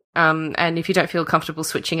it. And if you don't feel comfortable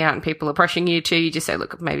switching out and people are pressuring you to, you just say,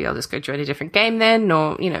 look, maybe I'll just go join a different game then,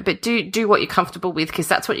 or, but do what you're comfortable with, because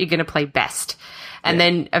that's what you're going to play best. And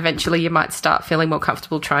then eventually you might start feeling more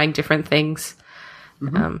comfortable trying different things.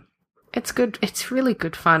 It's good. It's really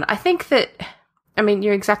good fun. I think that, I mean,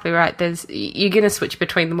 you're exactly right. You're going to switch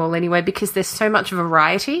between them all anyway, because there's so much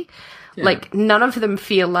variety. Yeah. Like, none of them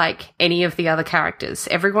feel like any of the other characters.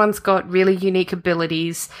 Everyone's got really unique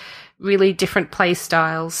abilities, really different play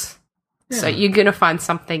styles. So Yeah. you're going to find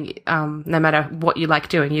something, no matter what you like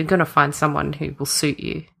doing, you're going to find someone who will suit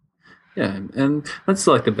you. Yeah, and that's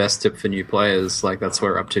like the best tip for new players. Like, that's what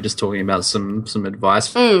we're up to. Just talking about some advice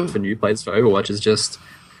for new players for Overwatch is just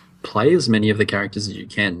play as many of the characters as you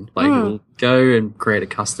can. Like, we'll go and create a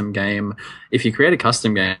custom game. If you create a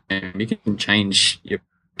custom game, you can change your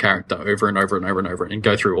character over and over and over and over and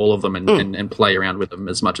go through all of them and play around with them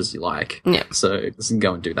as much as you like. Yeah. So just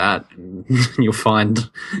go and do that, and you'll find,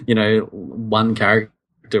 one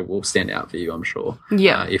character will stand out for you, I'm sure.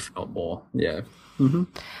 Yeah. If not more. Yeah.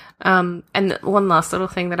 And one last little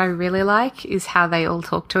thing that I really like is how they all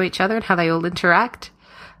talk to each other and how they all interact.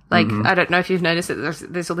 Like, I don't know if you've noticed that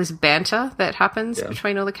there's all this banter that happens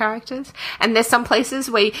between all the characters. And there's some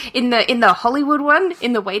places where in the Hollywood one,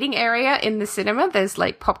 in the waiting area in the cinema, there's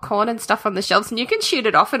like popcorn and stuff on the shelves, and you can shoot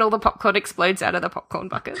it off and all the popcorn explodes out of the popcorn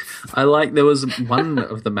buckets. There was one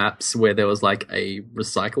of the maps where there was like a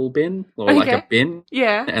recycle bin or like a bin.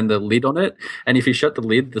 Yeah. And the lid on it, and if you shut the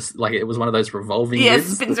lid, it was one of those revolving it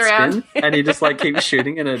lids spins that around. spin, and you just like keep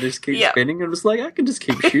shooting, and it just keeps spinning, and it's like, I can just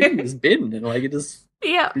keep shooting this bin, and like it just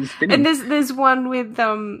keeps spinning. And there's one with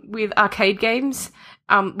arcade games,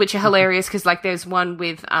 which are hilarious, because like there's one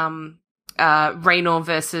with Raynor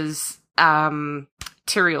versus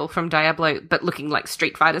Tyrael from Diablo, but looking like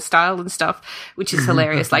Street Fighter style and stuff, which is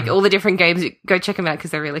hilarious. Like, all the different games, go check them out because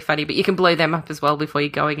they're really funny, but you can blow them up as well before you're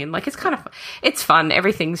going in. Like, it's fun.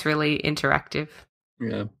 Everything's really interactive.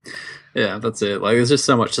 Yeah, that's it. Like, there's just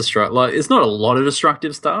so much like, it's not a lot of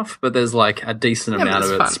destructive stuff, but there's like a decent amount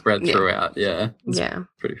of it fun. spread throughout. Yeah. It's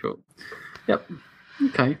pretty cool. Yep.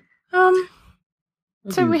 Okay.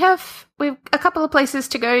 So we've a couple of places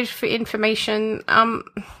to go for information.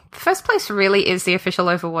 The first place really is the official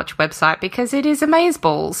Overwatch website, because it is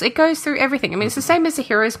amazeballs. It goes through everything. I mean, it's the same as the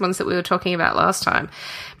Heroes ones that we were talking about last time.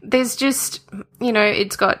 There's just,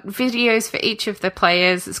 it's got videos for each of the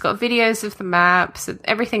players. It's got videos of the maps.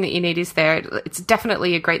 Everything that you need is there. It's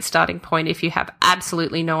definitely a great starting point if you have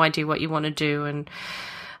absolutely no idea what you want to do and,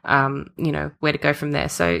 where to go from there.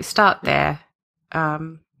 So start there.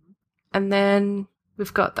 And then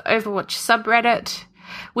we've got the Overwatch subreddit,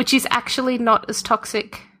 which is actually not as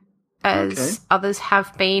toxic as others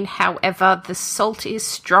have been. However, the salt is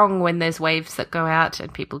strong when there's waves that go out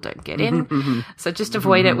and people don't get in. So just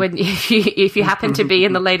avoid it when if you happen to be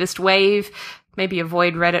in the latest wave. Maybe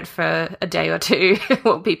avoid Reddit for a day or two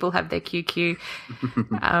while people have their QQ.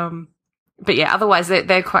 But yeah, otherwise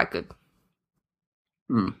they're quite good.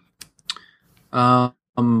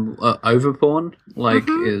 Overpawn, like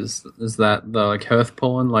is that the like Hearth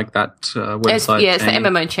Pawn, like that website? It's the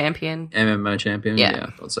MMO champion. Yeah,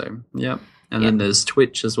 I thought so. Yeah, and then there's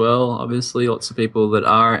Twitch as well. Obviously, lots of people that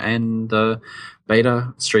are and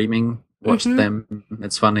beta streaming. Watch them;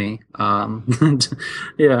 it's funny.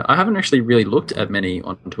 Yeah, I haven't actually really looked at many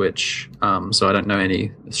on Twitch, so I don't know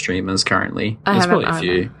any streamers currently. There's probably a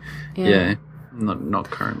few. Yeah,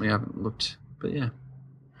 not currently. I haven't looked, but yeah.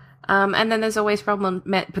 And then there's always Realm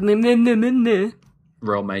Maintenance.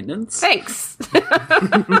 Thanks. They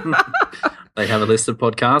have a list of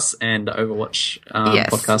podcasts, and Overwatch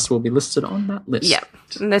podcasts will be listed on that list. Yeah,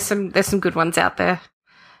 and there's some good ones out there.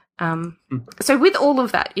 So with all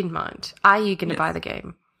of that in mind, are you going to buy the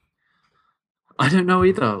game? I don't know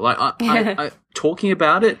either. Like, I talking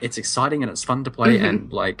about it, it's exciting and it's fun to play,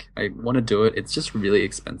 and like I want to do it. It's just really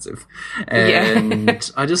expensive,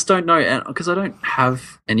 and I just don't know, because I don't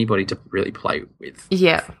have anybody to really play with.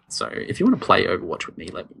 Yeah. So if you want to play Overwatch with me,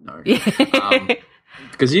 let me know.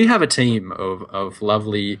 Because you have a team of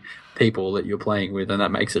lovely people that you're playing with, and that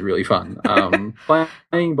makes it really fun.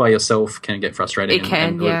 Playing by yourself can get frustrating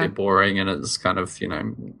and a little bit boring, and it's kind of,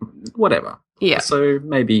 whatever. Yeah. So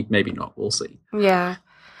maybe not. We'll see. Yeah.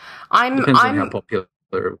 Depends on how popular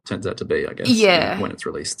it turns out to be, I guess. Yeah. When it's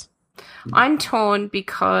released. I'm torn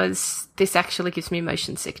because this actually gives me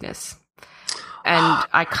motion sickness. And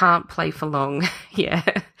I can't play for long. Yeah.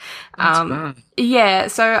 That's bad. Yeah,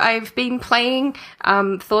 so I've been playing.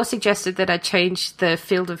 Thor suggested that I change the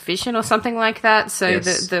field of vision or something like that, so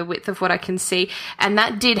the width of what I can see, and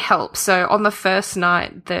that did help. So on the first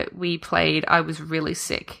night that we played, I was really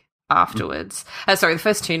sick afterwards. The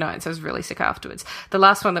first 2 nights I was really sick afterwards. The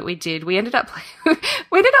last one that we did, we ended up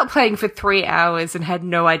playing for 3 hours and had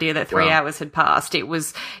no idea that 3 hours had passed. It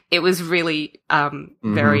was really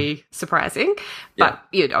very surprising, but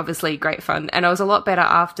obviously great fun. And I was a lot better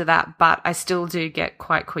after that, but I still do get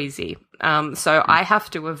quite queasy. So I have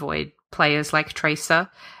to avoid players like Tracer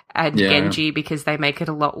and Genji because they make it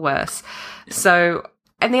a lot worse. Yeah. So,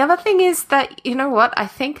 and the other thing is that, I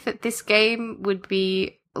think that this game would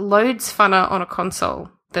be loads funner on a console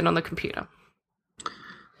than on the computer.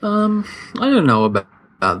 I don't know about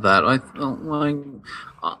that.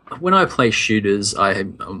 When I play shooters, I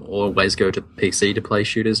always go to PC to play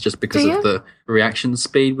shooters just because of the reaction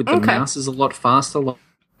speed with the mouse is a lot faster.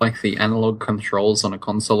 Like the analog controls on a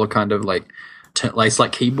console are kind of like it's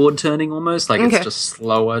like keyboard turning almost. Like it's just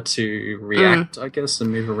slower to react, I guess, and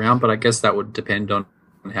move around. But I guess that would depend on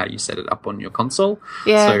how you set it up on your console.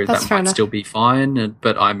 Yeah, so that might still be fine,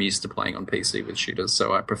 but I'm used to playing on PC with shooters,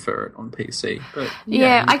 so I prefer it on PC. But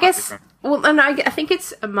I guess and I think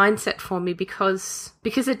it's a mindset for me because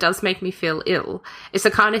it does make me feel ill. It's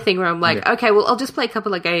the kind of thing where I'm like, okay, well, I'll just play a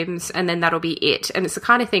couple of games and then that'll be it. And it's the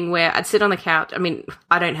kind of thing where I'd sit on the couch. I mean,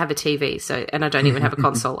 I don't have a TV, and I don't even have a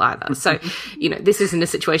console either. So, this isn't a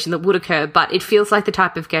situation that would occur, but it feels like the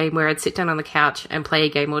type of game where I'd sit down on the couch and play a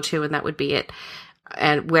game or two and that would be it.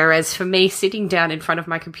 And whereas for me, sitting down in front of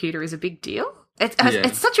my computer is a big deal.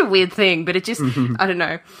 It's such a weird thing, but it just, I don't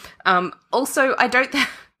know. Also, I don't,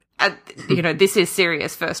 this is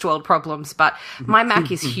serious first world problems, but my Mac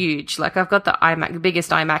is huge. Like I've got the iMac, the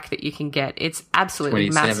biggest iMac that you can get. It's absolutely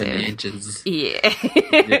 27 massive. Inches. Yeah.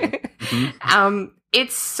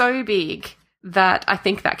 It's so big that I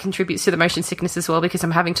think that contributes to the motion sickness as well because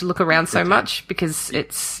I'm having to look around so much because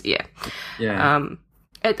it's,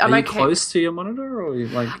 Are you close to your monitor, or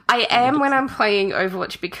I am when I'm playing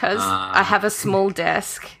Overwatch because I have a small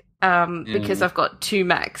desk. Because I've got 2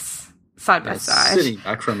 Macs side by side. Sitting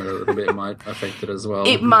back from it a little bit might affect it as well.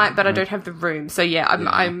 It might, but I don't have the room. So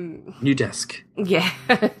I'm new desk. Yeah,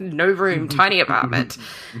 no room, tiny apartment.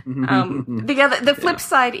 The flip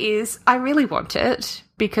side is I really want it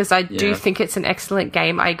because I do think it's an excellent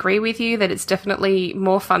game. I agree with you that it's definitely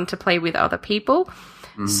more fun to play with other people.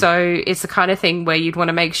 So it's the kind of thing where you'd want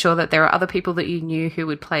to make sure that there are other people that you knew who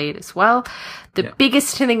would play it as well. The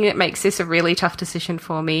biggest thing that makes this a really tough decision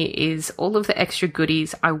for me is all of the extra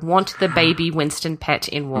goodies. I want the baby Winston pet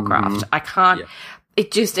in Warcraft. I can't.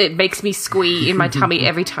 It makes me squee in my tummy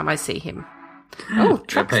every time I see him. Oh,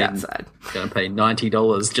 trucks outside. Going to pay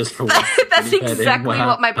 $90 just for one. That's exactly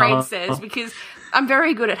what my brain says because I'm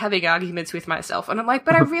very good at having arguments with myself. And I'm like,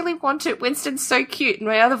 but I really want it. Winston's so cute. And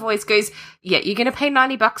my other voice goes, yeah, you're going to pay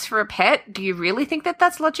 $90 for a pet? Do you really think that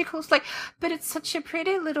that's logical? It's like, but it's such a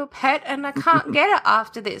pretty little pet and I can't get it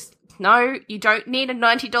after this. No, you don't need a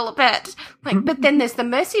 $90 pet. Like, but then there's the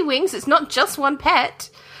Mercy Wings. It's not just one pet.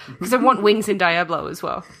 Because I want wings in Diablo as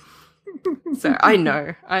well. So I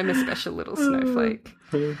know. I'm a special little snowflake.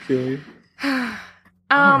 Okay.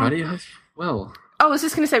 Alrighty. Well. I was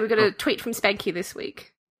just going to say we got a tweet from Spanky this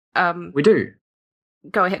week. We do?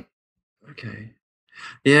 Go ahead. Okay.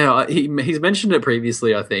 Yeah, he's mentioned it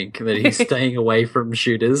previously, I think, that he's staying away from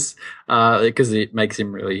shooters because it makes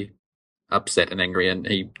him really upset and angry, and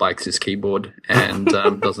he likes his keyboard and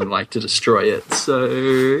doesn't like to destroy it. So,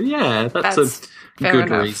 yeah, that's a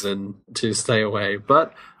good reason to stay away.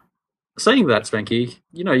 But saying that, Spanky,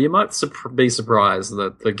 you might be surprised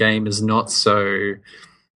that the game is not so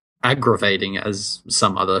aggravating as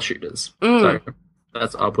some other shooters. So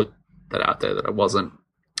I'll put that out there that I wasn't.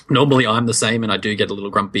 Normally I'm the same and I do get a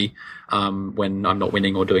little grumpy when I'm not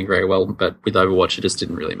winning or doing very well, but with Overwatch it just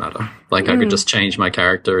didn't really matter. Like I could just change my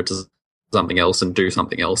character to something else and do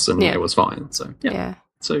something else and it was fine. So yeah.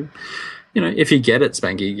 So if you get it,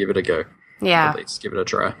 Spanky, give it a go. Yeah. At least give it a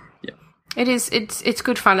try. Yeah. It is it's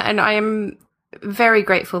good fun, and I am very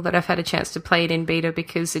grateful that I've had a chance to play it in beta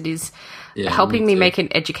because it is helping me make an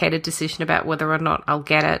educated decision about whether or not I'll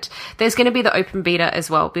get it. There's going to be the open beta as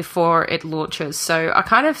well before it launches. So I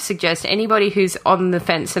kind of suggest anybody who's on the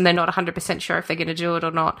fence and they're not 100% sure if they're going to do it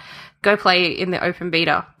or not, go play in the open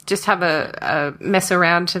beta. Just have a mess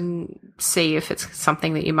around and see if it's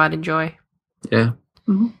something that you might enjoy. Yeah,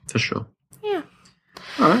 for sure. Yeah.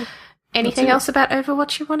 All right. Anything else about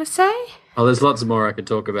Overwatch you want to say? Oh, there's lots more I could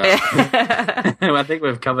talk about. I think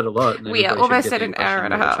we've covered a lot. We are almost at an hour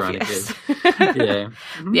and a half. Yes. Yeah.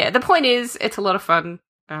 Yeah, the point is, it's a lot of fun.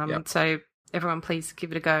 So everyone please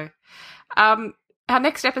give it a go. Our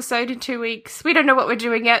next episode in 2 weeks, we don't know what we're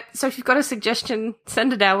doing yet. So if you've got a suggestion,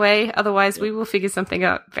 send it our way. Otherwise, we will figure something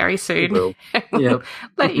out very soon. We will. Yep.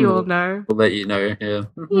 Let you all know. We'll let you know, yeah.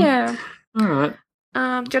 Yeah. All right. Do you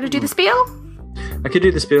want to do the spiel? I could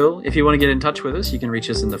do the spiel. If you want to get in touch with us, you can reach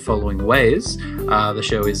us in the following ways. The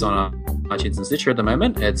show is on iTunes and Stitcher at the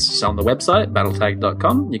moment. It's on the website,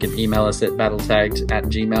 battletag.com. You can email us at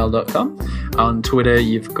battletagged@gmail.com. On Twitter,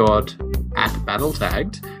 you've got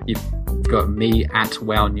 @battletagged. You've got me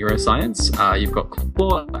 @Wow Neuroscience. You've got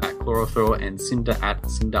Claw @Chlorophyll and Cinder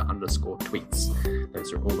 @Cinder_tweets.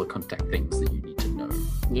 Those are all the contact things that you need to know.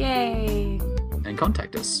 Yay. And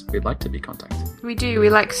contact us. We'd like to be contacted. We do. We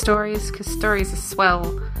like stories because stories are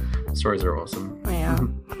swell. Stories are awesome. Yeah.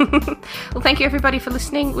 Well, thank you everybody for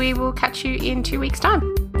listening. We will catch you in 2 weeks' time.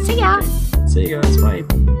 See ya. See you guys. Bye.